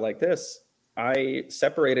about it like this, I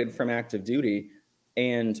separated from active duty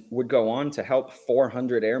and would go on to help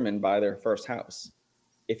 400 airmen buy their first house.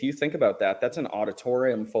 If you think about that, that's an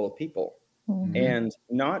auditorium full of people. Mm-hmm.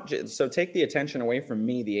 And so take the attention away from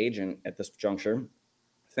me, the agent, at this juncture.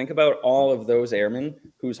 Think about all of those airmen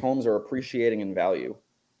whose homes are appreciating in value.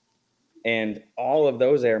 And all of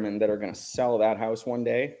those airmen that are going to sell that house one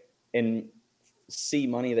day and see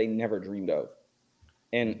money they never dreamed of.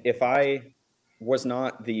 And if I was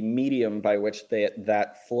not the medium by which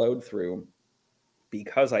that flowed through,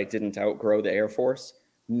 because I didn't outgrow the Air Force,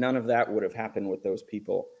 none of that would have happened with those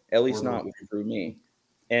people, at least not through me.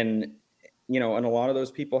 And, and a lot of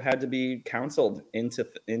those people had to be counseled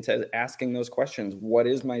into asking those questions. What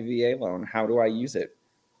is my VA loan? How do I use it?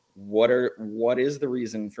 What is the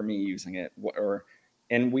reason for me using it?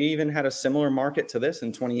 And we even had a similar market to this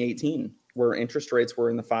in 2018, where interest rates were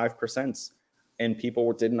in the 5%, and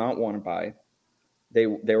people did not want to buy. They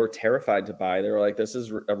were terrified to buy. They were like, this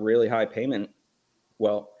is a really high payment.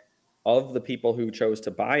 Well, of the people who chose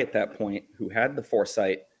to buy at that point, who had the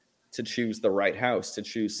foresight to choose the right house, to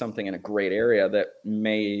choose something in a great area that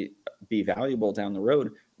may be valuable down the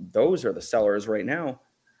road, those are the sellers right now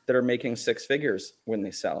that are making 6 figures when they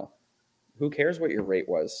sell. Who cares what your rate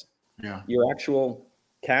was? Yeah. Your actual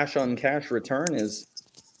cash on cash return is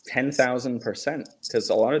 10,000%, because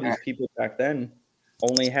a lot of these people back then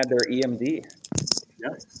only had their EMD.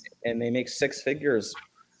 Yep. And they make 6 figures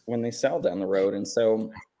when they sell down the road. And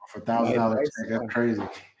so for $1,000, that's crazy.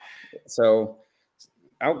 So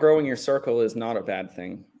outgrowing your circle is not a bad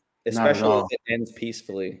thing, especially if it ends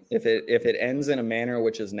peacefully. If it ends in a manner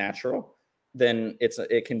which is natural, then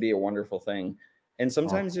it can be a wonderful thing. And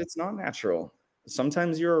sometimes it's not natural.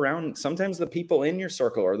 Sometimes sometimes the people in your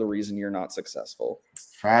circle are the reason you're not successful.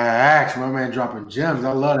 Facts, my man dropping gems.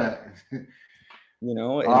 I love that.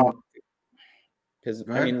 Because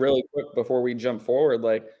I mean, really quick before we jump forward,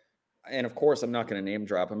 like, and of course I'm not going to name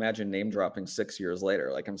drop. Imagine name dropping 6 years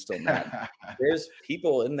later. Like, I'm still mad. There's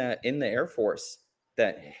people in the Air Force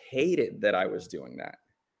that hated that I was doing that.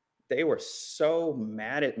 They were so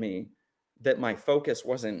mad at me that my focus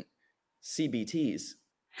wasn't CBTs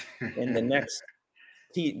and the next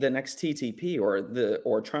TTP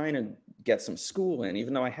or trying to get some school in,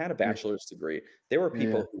 even though I had a bachelor's degree. There were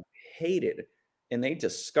people who hated, and they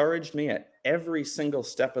discouraged me at every single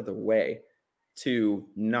step of the way to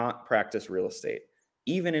not practice real estate,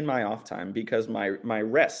 even in my off time, because my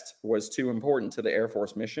rest was too important to the Air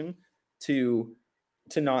Force mission to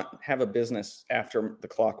not have a business after the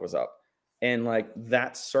clock was up. And like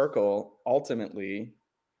that circle ultimately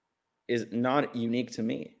is not unique to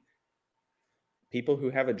me. People who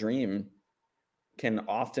have a dream can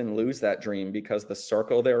often lose that dream because the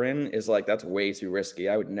circle they're in is like, that's way too risky.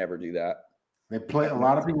 I would never do that. A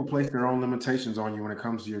lot of people place their own limitations on you when it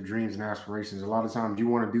comes to your dreams and aspirations. A lot of times you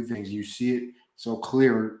want to do things, you see it so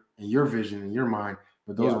clear in your vision, in your mind,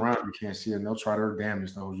 but those around you can't see it, and they'll try their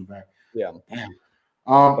damnedest to hold you back. Yeah. Damn.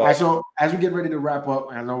 So as we get ready to wrap up,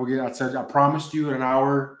 I know I promised you an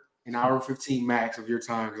hour 15 max of your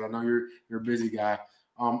time, because I know you're a busy guy.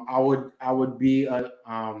 I would be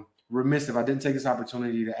remiss if I didn't take this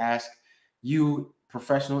opportunity to ask you,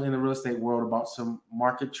 professional in the real estate world, about some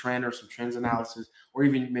market trend or some trends analysis, or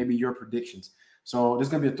even maybe your predictions. So this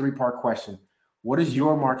is going to be a 3-part question. What does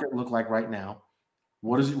your market look like right now?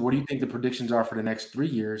 What do you think the predictions are for the next 3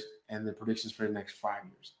 years, and the predictions for the next 5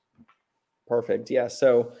 years? Perfect. Yeah.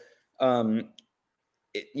 So, when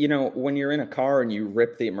you're in a car and you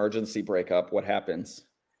rip the emergency brake up, what happens?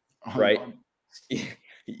 Right?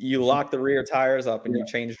 You lock the rear tires up and you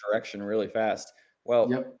change direction really fast.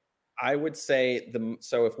 Well, I would say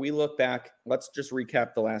so if we look back, let's just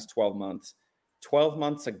recap the last 12 months. 12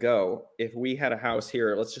 months ago, if we had a house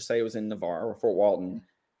here, let's just say it was in Navarre or Fort Walton.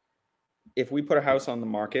 If we put a house on the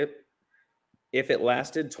market, if it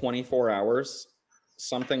lasted 24 hours,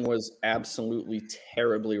 something was absolutely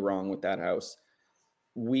terribly wrong with that house.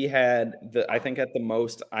 We had I think at the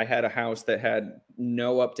most, I had a house that had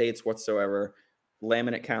no updates whatsoever,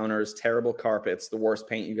 laminate counters, terrible carpets, the worst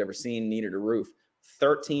paint you've ever seen, needed a roof.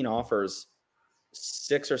 13 offers,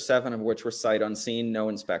 6 or 7 of which were sight unseen, no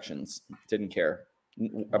inspections, didn't care.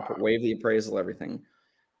 Waive the appraisal, everything.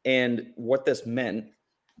 And what this meant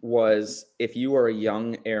was, if you were a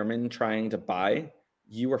young airman trying to buy,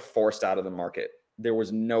 you were forced out of the market. There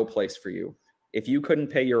was no place for you. If you couldn't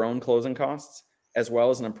pay your own closing costs, as well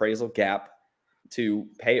as an appraisal gap to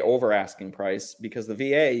pay over asking price, because the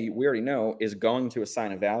VA, we already know, is going to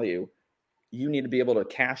assign a value, you need to be able to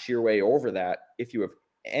cash your way over that if you have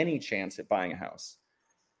any chance at buying a house.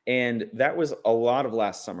 And that was a lot of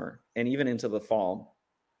last summer and even into the fall.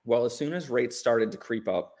 Well, as soon as rates started to creep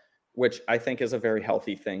up, which I think is a very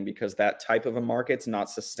healthy thing, because that type of a market's not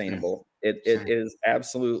sustainable. It is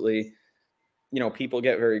absolutely, people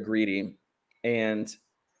get very greedy. And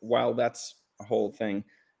while that's a whole thing,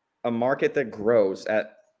 a market that grows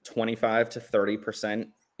at 25 to 30%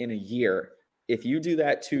 in a year, if you do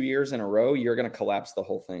that 2 years in a row, you're going to collapse the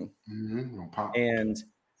whole thing. And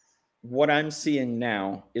what I'm seeing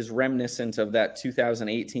now is reminiscent of that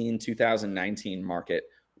 2018, 2019 market,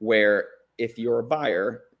 where if you're a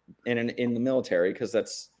buyer in the military, because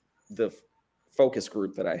that's the focus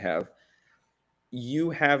group that I have, you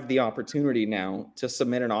have the opportunity now to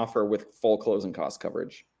submit an offer with full closing cost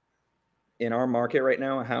coverage. In our market right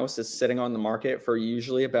now, a house is sitting on the market for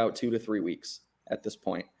usually about 2 to 3 weeks at this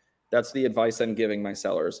point. That's the advice I'm giving my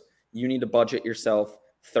sellers. You need to budget yourself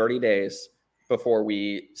 30 days before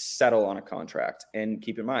we settle on a contract. And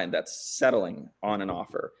keep in mind, that's settling on an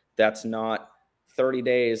offer. That's not 30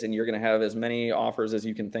 days and you're going to have as many offers as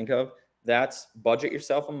you can think of. That's budget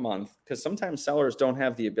yourself a month, because sometimes sellers don't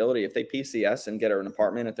have the ability. If they PCS and get an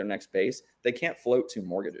apartment at their next base, they can't float 2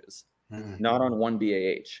 mortgages, not on 1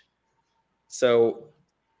 BAH. So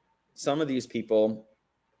some of these people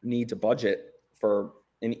need to budget for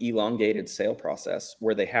an elongated sale process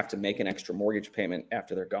where they have to make an extra mortgage payment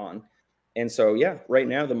after they're gone. And so, right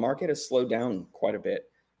now the market has slowed down quite a bit.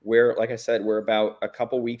 Like I said, we're about a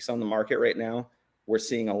couple weeks on the market right now. We're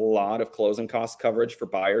seeing a lot of closing cost coverage for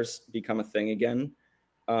buyers become a thing again.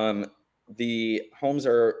 The homes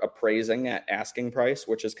are appraising at asking price,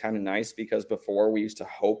 which is kind of nice, because before we used to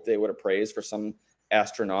hope they would appraise for some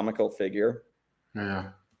astronomical figure.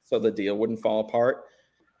 So the deal wouldn't fall apart.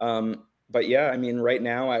 But right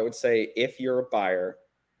now I would say, if you're a buyer,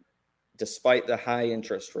 despite the high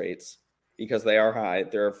interest rates, because they are high,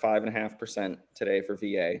 they're 5.5% today for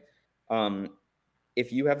VA.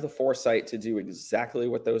 If you have the foresight to do exactly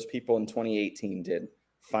what those people in 2018 did,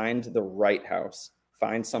 find the right house,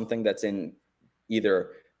 find something that's in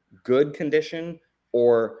either good condition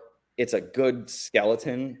or it's a good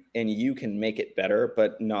skeleton and you can make it better,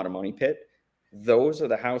 but not a money pit. Those are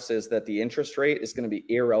the houses that the interest rate is going to be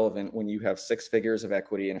irrelevant when you have 6 figures of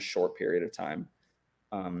equity in a short period of time.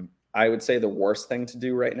 I would say the worst thing to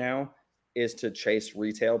do right now is to chase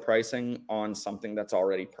retail pricing on something that's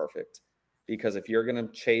already perfect. Because if you're going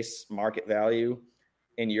to chase market value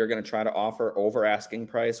and you're going to try to offer over asking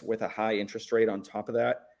price with a high interest rate on top of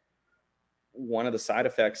that, one of the side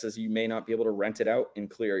effects is you may not be able to rent it out and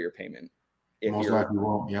clear your payment. Most likely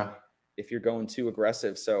won't, yeah. If you're going too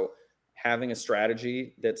aggressive. So having a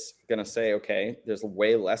strategy that's going to say, okay, there's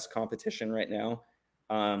way less competition right now.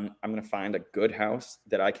 I'm going to find a good house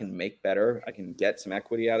that I can make better. I can get some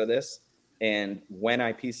equity out of this. And when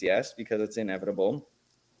I PCS, because it's inevitable,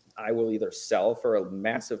 I will either sell for a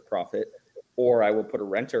massive profit or I will put a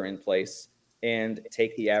renter in place and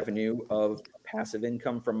take the avenue of passive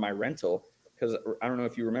income from my rental. Because I don't know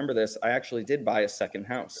if you remember this, I actually did buy a second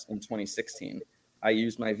house in 2016. I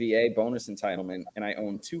used my VA bonus entitlement and I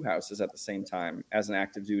owned 2 houses at the same time as an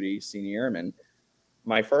active duty senior airman.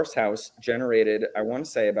 My first house generated, I want to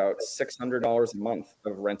say, about $600 a month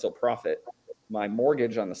of rental profit. My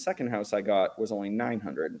mortgage on the second house I got was only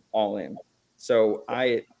 $900 all in. So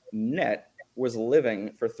I net was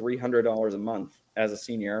living for $300 a month as a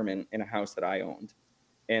senior airman in a house that I owned.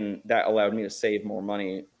 And that allowed me to save more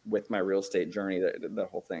money with my real estate journey, the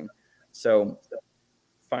whole thing. So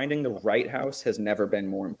finding the right house has never been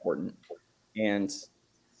more important. And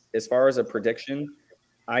as far as a prediction,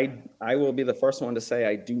 I will be the first one to say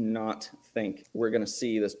I do not think we're going to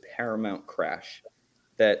see this paramount crash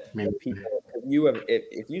that people,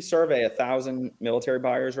 if you survey 1,000 military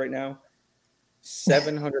buyers right now,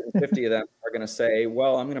 750 of them are going to say,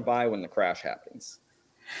 well, I'm going to buy when the crash happens.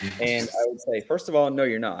 And I would say, first of all, no,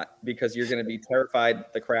 you're not, because you're going to be terrified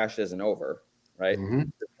the crash isn't over, right? Mm-hmm.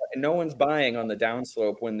 And no one's buying on the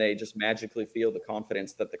downslope when they just magically feel the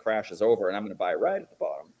confidence that the crash is over and I'm going to buy right at the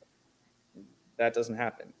bottom. That doesn't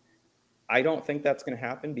happen. I don't think that's going to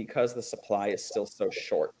happen because the supply is still so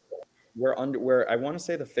short. Where I want to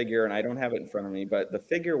say the figure, and I don't have it in front of me, but the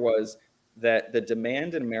figure was that the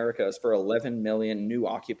demand in America is for 11 million new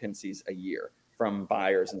occupancies a year from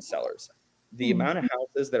buyers and sellers. The amount of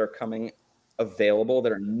houses that are coming available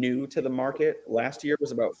that are new to the market last year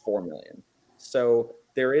was about 4 million. So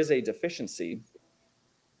there is a deficiency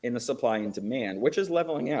in the supply and demand, which is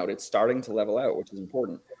leveling out. It's starting to level out, which is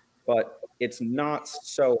important, but it's not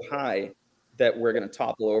so high that we're going to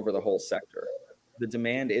topple over the whole sector. The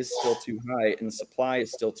demand is still too high and the supply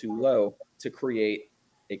is still too low to create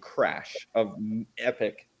a crash of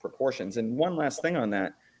epic proportions. And one last thing on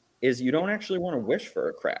that is you don't actually want to wish for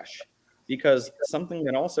a crash, because something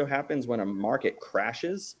that also happens when a market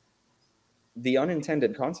crashes, the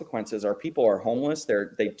unintended consequences are people are homeless.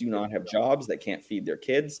 They do not have jobs. They can't feed their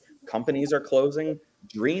kids. Companies are closing.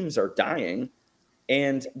 Dreams are dying.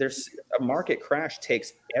 And there's a market crash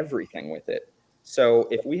takes everything with it. So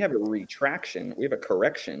if we have a retraction, we have a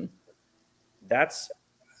correction, that's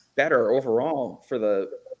better overall for the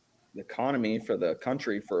economy, for the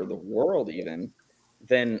country, for the world even,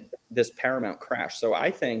 than this paramount crash. So I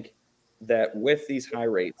think that with these high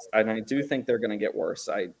rates, and I do think they're going to get worse.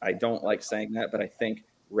 I don't like saying that, but I think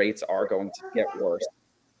rates are going to get worse.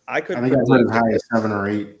 I think it's as high as 7 or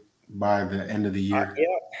 8 by the end of the year.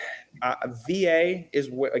 VA is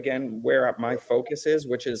where my focus is,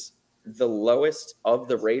 which is the lowest of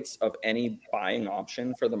the rates of any buying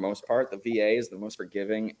option for the most part. The VA is the most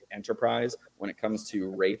forgiving enterprise when it comes to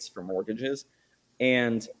rates for mortgages.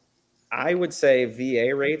 And I would say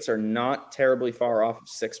VA rates are not terribly far off of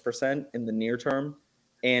 6% in the near term.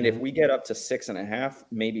 And if we get up to 6.5%,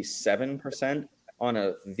 maybe 7% on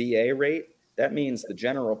a VA rate, that means the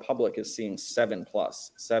general public is seeing 7+,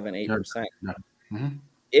 7-8%. Mm-hmm.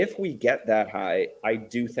 If we get that high, I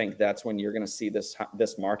do think that's when you're going to see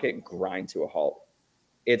this market grind to a halt.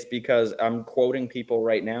 It's because I'm quoting people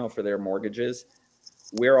right now for their mortgages.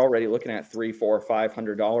 We're already looking at $300,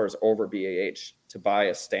 $400, $500 over BAH to buy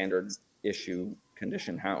a standard issue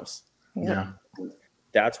condition house. Yeah.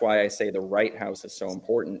 That's why I say the right house is so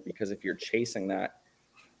important, because if you're chasing that,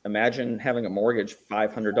 imagine having a mortgage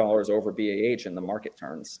 $500 over BAH and the market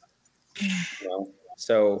turns. You know?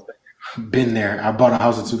 So been there. I bought a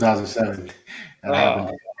house in 2007. That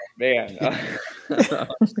happened. Man.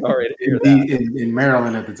 I'm sorry to hear that. In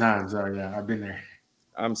Maryland at the time. So yeah, I've been there.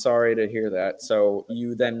 I'm sorry to hear that. So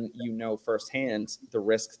you know firsthand the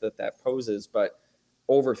risks that poses. But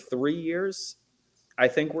over 3 years, I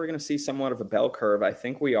think we're going to see somewhat of a bell curve. I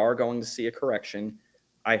think we are going to see a correction.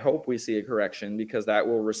 I hope we see a correction, because that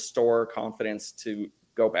will restore confidence to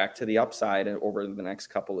go back to the upside over the next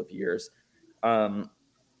couple of years.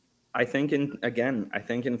 I think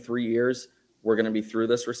in 3 years, we're going to be through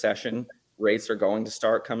this recession. Rates are going to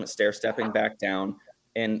start stair-stepping back down.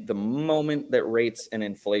 And the moment that rates and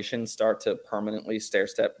inflation start to permanently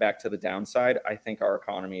stair-step back to the downside, I think our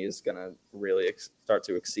economy is going to really start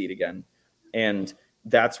to exceed again. And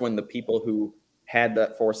that's when the people who had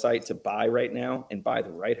that foresight to buy right now and buy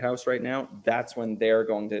the right house right now, that's when they're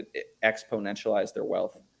going to exponentialize their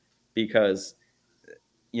wealth, because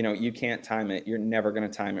you can't time it. You're never going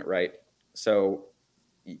to time it right. So,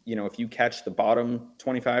 if you catch the bottom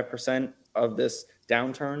 25% of this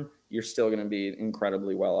downturn, you're still going to be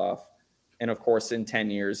incredibly well off. And of course, in 10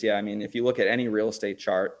 years, if you look at any real estate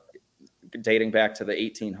chart dating back to the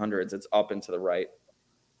 1800s, it's up and to the right.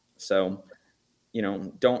 So,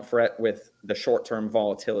 don't fret with the short-term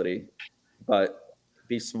volatility, but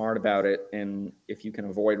be smart about it. And if you can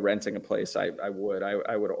avoid renting a place, I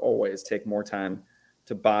would always take more time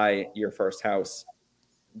to buy your first house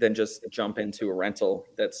than just jump into a rental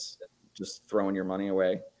that's just throwing your money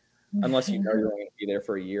away, unless you're going to be there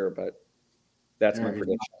for a year. But that's my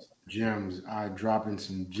prediction. Gems. I dropping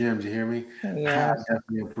some gems. You hear me? Yeah. I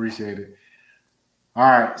definitely appreciate it. All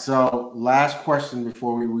right. So last question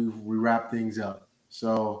before we wrap things up.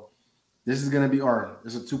 So this is going to be,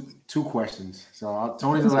 this are two questions. So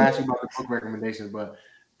Tony's going to ask you about the book recommendations, but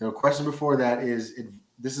the question before that is,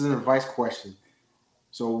 this is an advice question.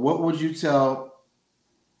 So what would you tell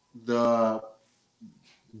the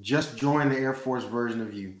just join the Air Force version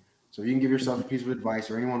of you? So if you can give yourself a piece of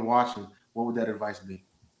advice, or anyone watching, what would that advice be?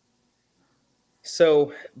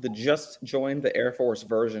 So the just joined the Air Force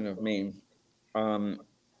version of me.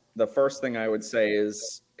 The first thing I would say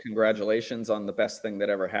is congratulations on the best thing that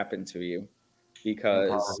ever happened to you,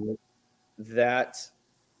 because that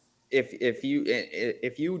if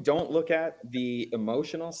you don't look at the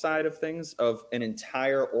emotional side of things, of an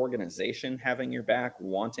entire organization having your back,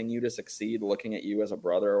 wanting you to succeed, looking at you as a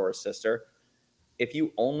brother or a sister, if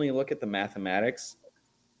you only look at the mathematics,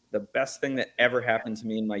 the best thing that ever happened to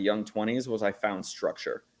me in my young 20s was I found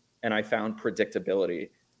structure, and I found predictability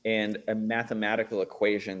and a mathematical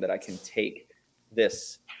equation that I can take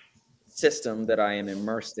this system that I am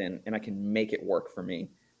immersed in and I can make it work for me.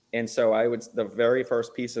 And so the very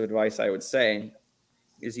first piece of advice I would say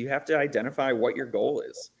is you have to identify what your goal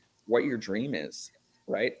is, what your dream is,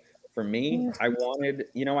 right? For me,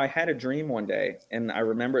 I had a dream one day, and I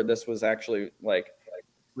remember this was actually like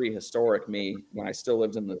prehistoric me when I still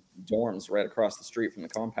lived in the dorms right across the street from the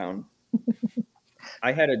compound.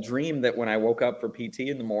 I had a dream that when I woke up for PT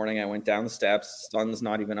in the morning, I went down the steps, sun's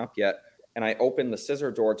not even up yet, and I opened the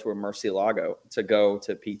scissor door to a Murcielago to go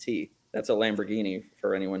to PT. That's a Lamborghini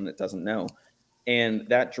for anyone that doesn't know. And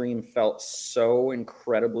that dream felt so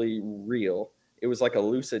incredibly real. It was like a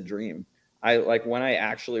lucid dream. When I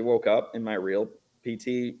actually woke up and my real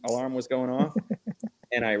PT alarm was going off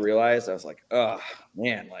and I realized, I was like, oh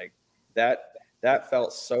man, like that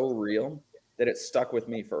felt so real that it stuck with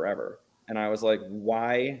me forever. And I was like,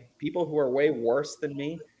 why people who are way worse than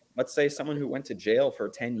me, let's say someone who went to jail for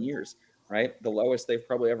 10 years, right? The lowest they've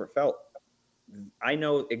probably ever felt. I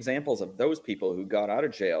know examples of those people who got out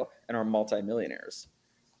of jail and are multimillionaires.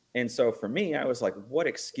 And so for me, I was like, what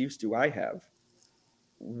excuse do I have?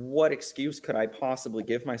 What excuse could I possibly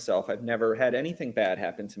give myself? I've never had anything bad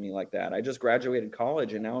happen to me like that. I just graduated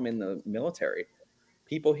college and now I'm in the military.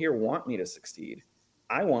 People here want me to succeed.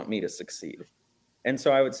 I want me to succeed. And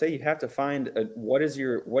so I would say you have to find what is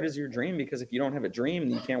your dream? Because if you don't have a dream,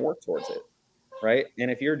 you can't work towards it. Right. And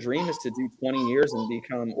if your dream is to do 20 years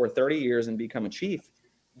and or 30 years and become a chief,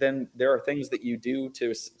 then there are things that you do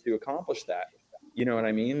to accomplish that. You know what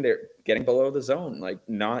I mean? They're getting below the zone, like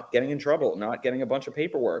not getting in trouble, not getting a bunch of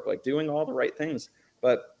paperwork, like doing all the right things.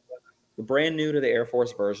 But the brand new to the Air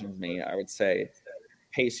Force version of me, I would say,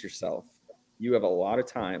 pace yourself. You have a lot of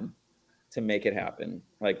time to make it happen.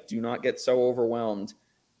 Like, do not get so overwhelmed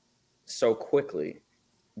so quickly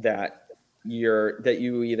that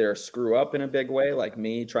you either screw up in a big way, like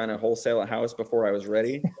me trying to wholesale a house before I was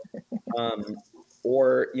ready,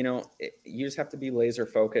 or you just have to be laser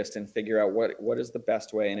focused and figure out what is the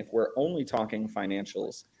best way. And if we're only talking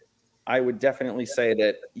financials, I would definitely say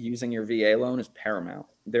that using your VA loan is paramount.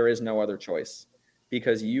 There is no other choice,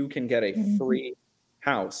 because you can get a free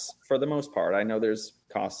house for the most part. I know there's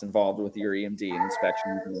costs involved with your EMD and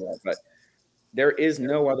inspections and all that, but there is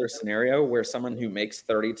no other scenario where someone who makes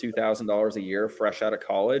 $32,000 a year fresh out of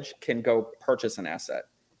college can go purchase an asset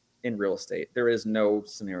in real estate. There is no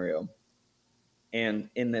scenario. And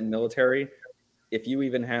in the military, if you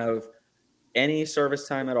even have any service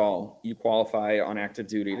time at all, you qualify on active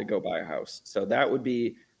duty to go buy a house. So that would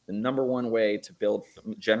be the number one way to build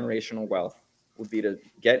generational wealth would be to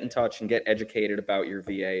get in touch and get educated about your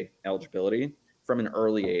VA eligibility from an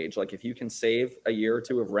early age. Like if you can save a year or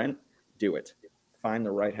two of rent, do it. Find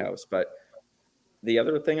the right house. But the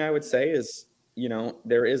other thing I would say is,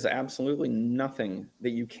 there is absolutely nothing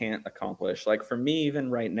that you can't accomplish. Like for me, even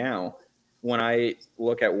right now, when I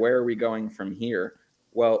look at where are we going from here,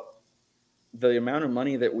 well, the amount of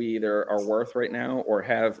money that we either are worth right now or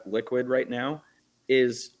have liquid right now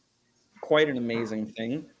is quite an amazing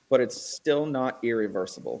thing, but it's still not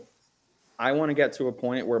irreversible. I want to get to a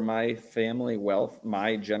point where my family wealth,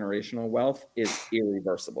 my generational wealth is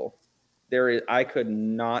irreversible. I could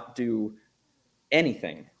not do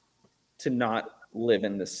anything to not live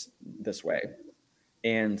in this way.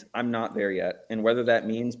 And I'm not there yet. And whether that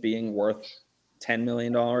means being worth $10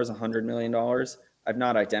 million, $100 million, I've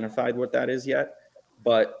not identified what that is yet,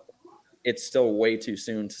 but it's still way too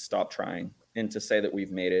soon to stop trying and to say that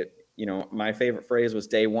we've made it. My favorite phrase was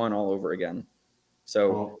day one all over again.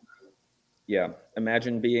 So yeah,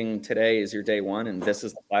 imagine being today is your day one and this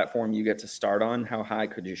is the platform you get to start on. How high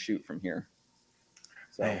could you shoot from here?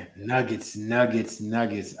 So. Man, nuggets.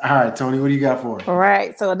 All right, Tony, what do you got for us? All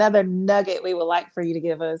right. So another nugget we would like for you to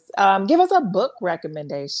give us a book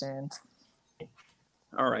recommendation.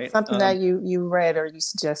 All right. Something that you read or you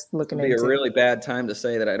suggest looking into. It'd be a really bad time to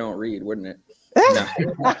say that I don't read, wouldn't it?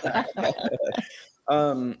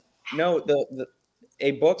 No.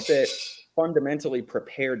 A book that fundamentally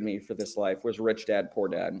prepared me for this life was Rich Dad, Poor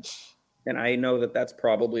Dad. And I know that that's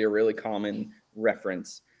probably a really common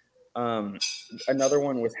reference. Another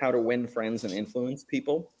one was How to Win Friends and Influence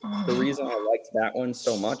People. The reason I liked that one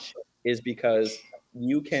so much is because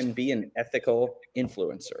you can be an ethical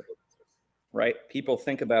influencer, right? People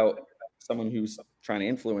think about someone who's trying to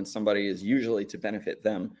influence somebody is usually to benefit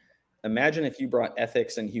them. Imagine if you brought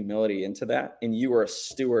ethics and humility into that and you were a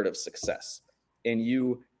steward of success and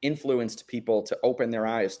you influenced people to open their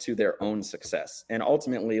eyes to their own success. And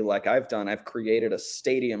ultimately, like I've done, I've created a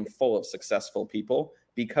stadium full of successful people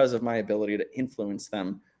because of my ability to influence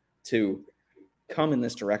them to come in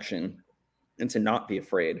this direction and to not be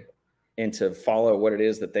afraid and to follow what it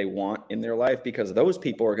is that they want in their life, because those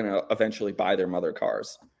people are going to eventually buy their mother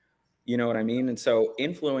cars. You know what I mean? And so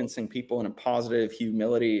influencing people in a positive,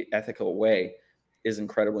 humility, ethical way is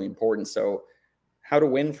incredibly important. So How to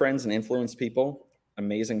Win Friends and Influence People,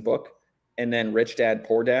 amazing book. And then Rich Dad,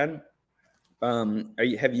 Poor Dad.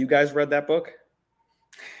 Have you guys read that book?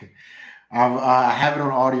 I have it on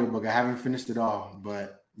audiobook. I haven't finished it all,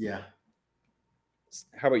 but yeah.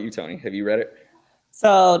 How about you, Tony? Have you read it?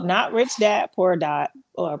 So not Rich Dad, Poor Dad,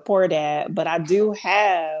 but I do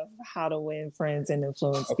have How to Win Friends and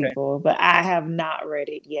Influence People, but I have not read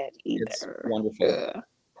it yet either. It's wonderful.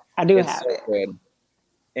 I do have it. Good.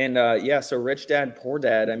 And so Rich Dad, Poor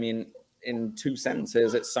Dad, I mean, in 2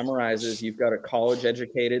 sentences, it summarizes you've got a college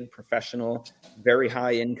educated, professional, very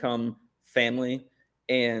high income family,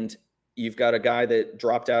 and you've got a guy that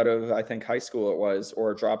dropped out of, I think, high school it was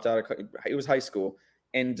high school,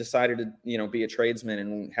 and decided to, be a tradesman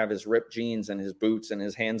and have his ripped jeans and his boots and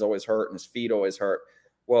his hands always hurt and his feet always hurt.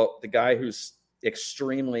 Well, the guy who's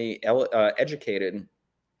extremely educated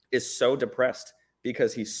is so depressed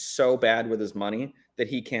because he's so bad with his money that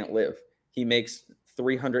he can't live. He makes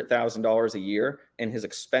 $300,000 a year and his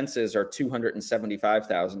expenses are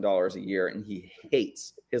 $275,000 a year, and he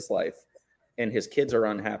hates his life. And his kids are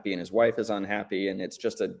unhappy and his wife is unhappy, and it's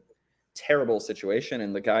just a terrible situation.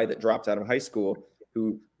 And the guy that dropped out of high school,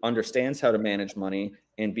 who understands how to manage money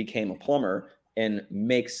and became a plumber and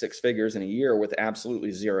makes 6 figures in a year with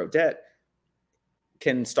absolutely zero debt,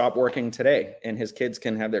 can stop working today, and his kids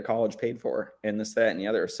can have their college paid for, and this, that, and the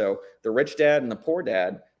other. So the Rich Dad and the Poor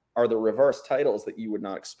Dad are the reverse titles that you would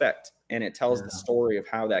not expect. And it tells the story of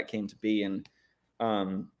how that came to be. And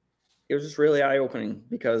it was just really eye-opening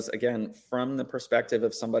because, again, from the perspective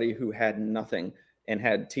of somebody who had nothing and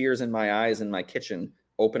had tears in my eyes in my kitchen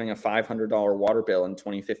opening a $500 water bill in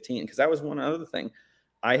 2015, because that was one other thing.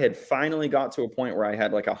 I had finally got to a point where I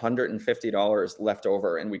had like $150 left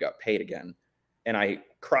over and we got paid again. And I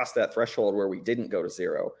crossed that threshold where we didn't go to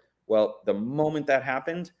zero. Well, the moment that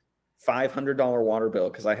happened, $500 water bill,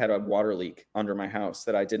 because I had a water leak under my house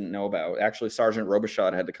that I didn't know about. Actually, Sergeant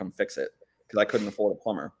Robichaud had to come fix it because I couldn't afford a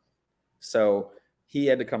plumber. So he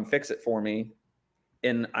had to come fix it for me.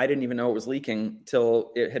 And I didn't even know it was leaking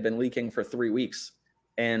till it had been leaking for 3 weeks.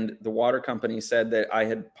 And the water company said that I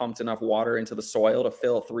had pumped enough water into the soil to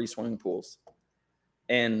fill 3 swimming pools.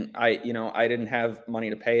 And I didn't have money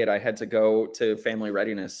to pay it. I had to go to Family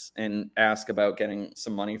Readiness and ask about getting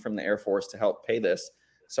some money from the Air Force to help pay this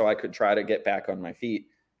so I could try to get back on my feet.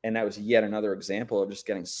 And that was yet another example of just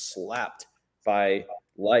getting slapped by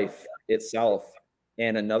life itself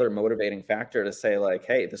and another motivating factor to say like,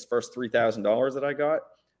 hey, this first $3,000 that I got,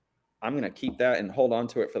 I'm going to keep that and hold on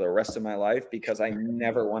to it for the rest of my life because I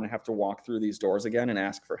never want to have to walk through these doors again and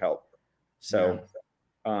ask for help. So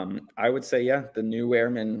I would say, the new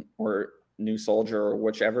airman or new soldier or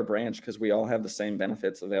whichever branch, because we all have the same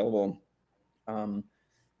benefits available.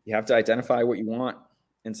 You have to identify what you want.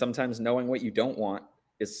 And sometimes knowing what you don't want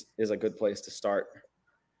is a good place to start.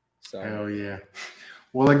 So. Hell yeah.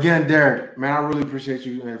 Well, again, Derek, man, I really appreciate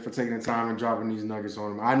you for taking the time and dropping these nuggets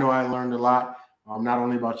on me. I know I learned a lot, not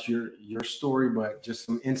only about your story, but just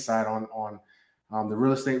some insight on the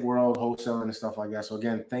real estate world, wholesaling and stuff like that. So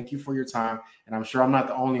again, thank you for your time. And I'm sure I'm not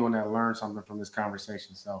the only one that learned something from this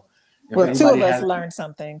conversation. So well, two of us learned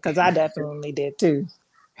something because I definitely did too.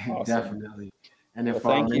 Awesome. Definitely. And if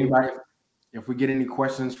if we get any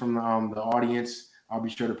questions from the audience, I'll be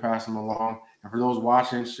sure to pass them along. And for those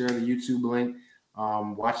watching, share the YouTube link.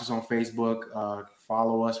 Watch us on Facebook.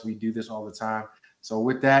 Follow us. We do this all the time. So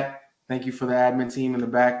with that, thank you for the admin team in the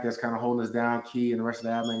back that's kind of holding us down, Key and the rest of the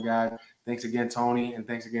admin guys. Thanks again, Tony, and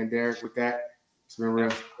thanks again, Derek. With that, it's been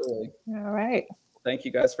real. All right. Thank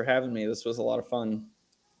you guys for having me. This was a lot of fun.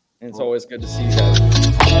 And it's always good to see you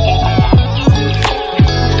guys.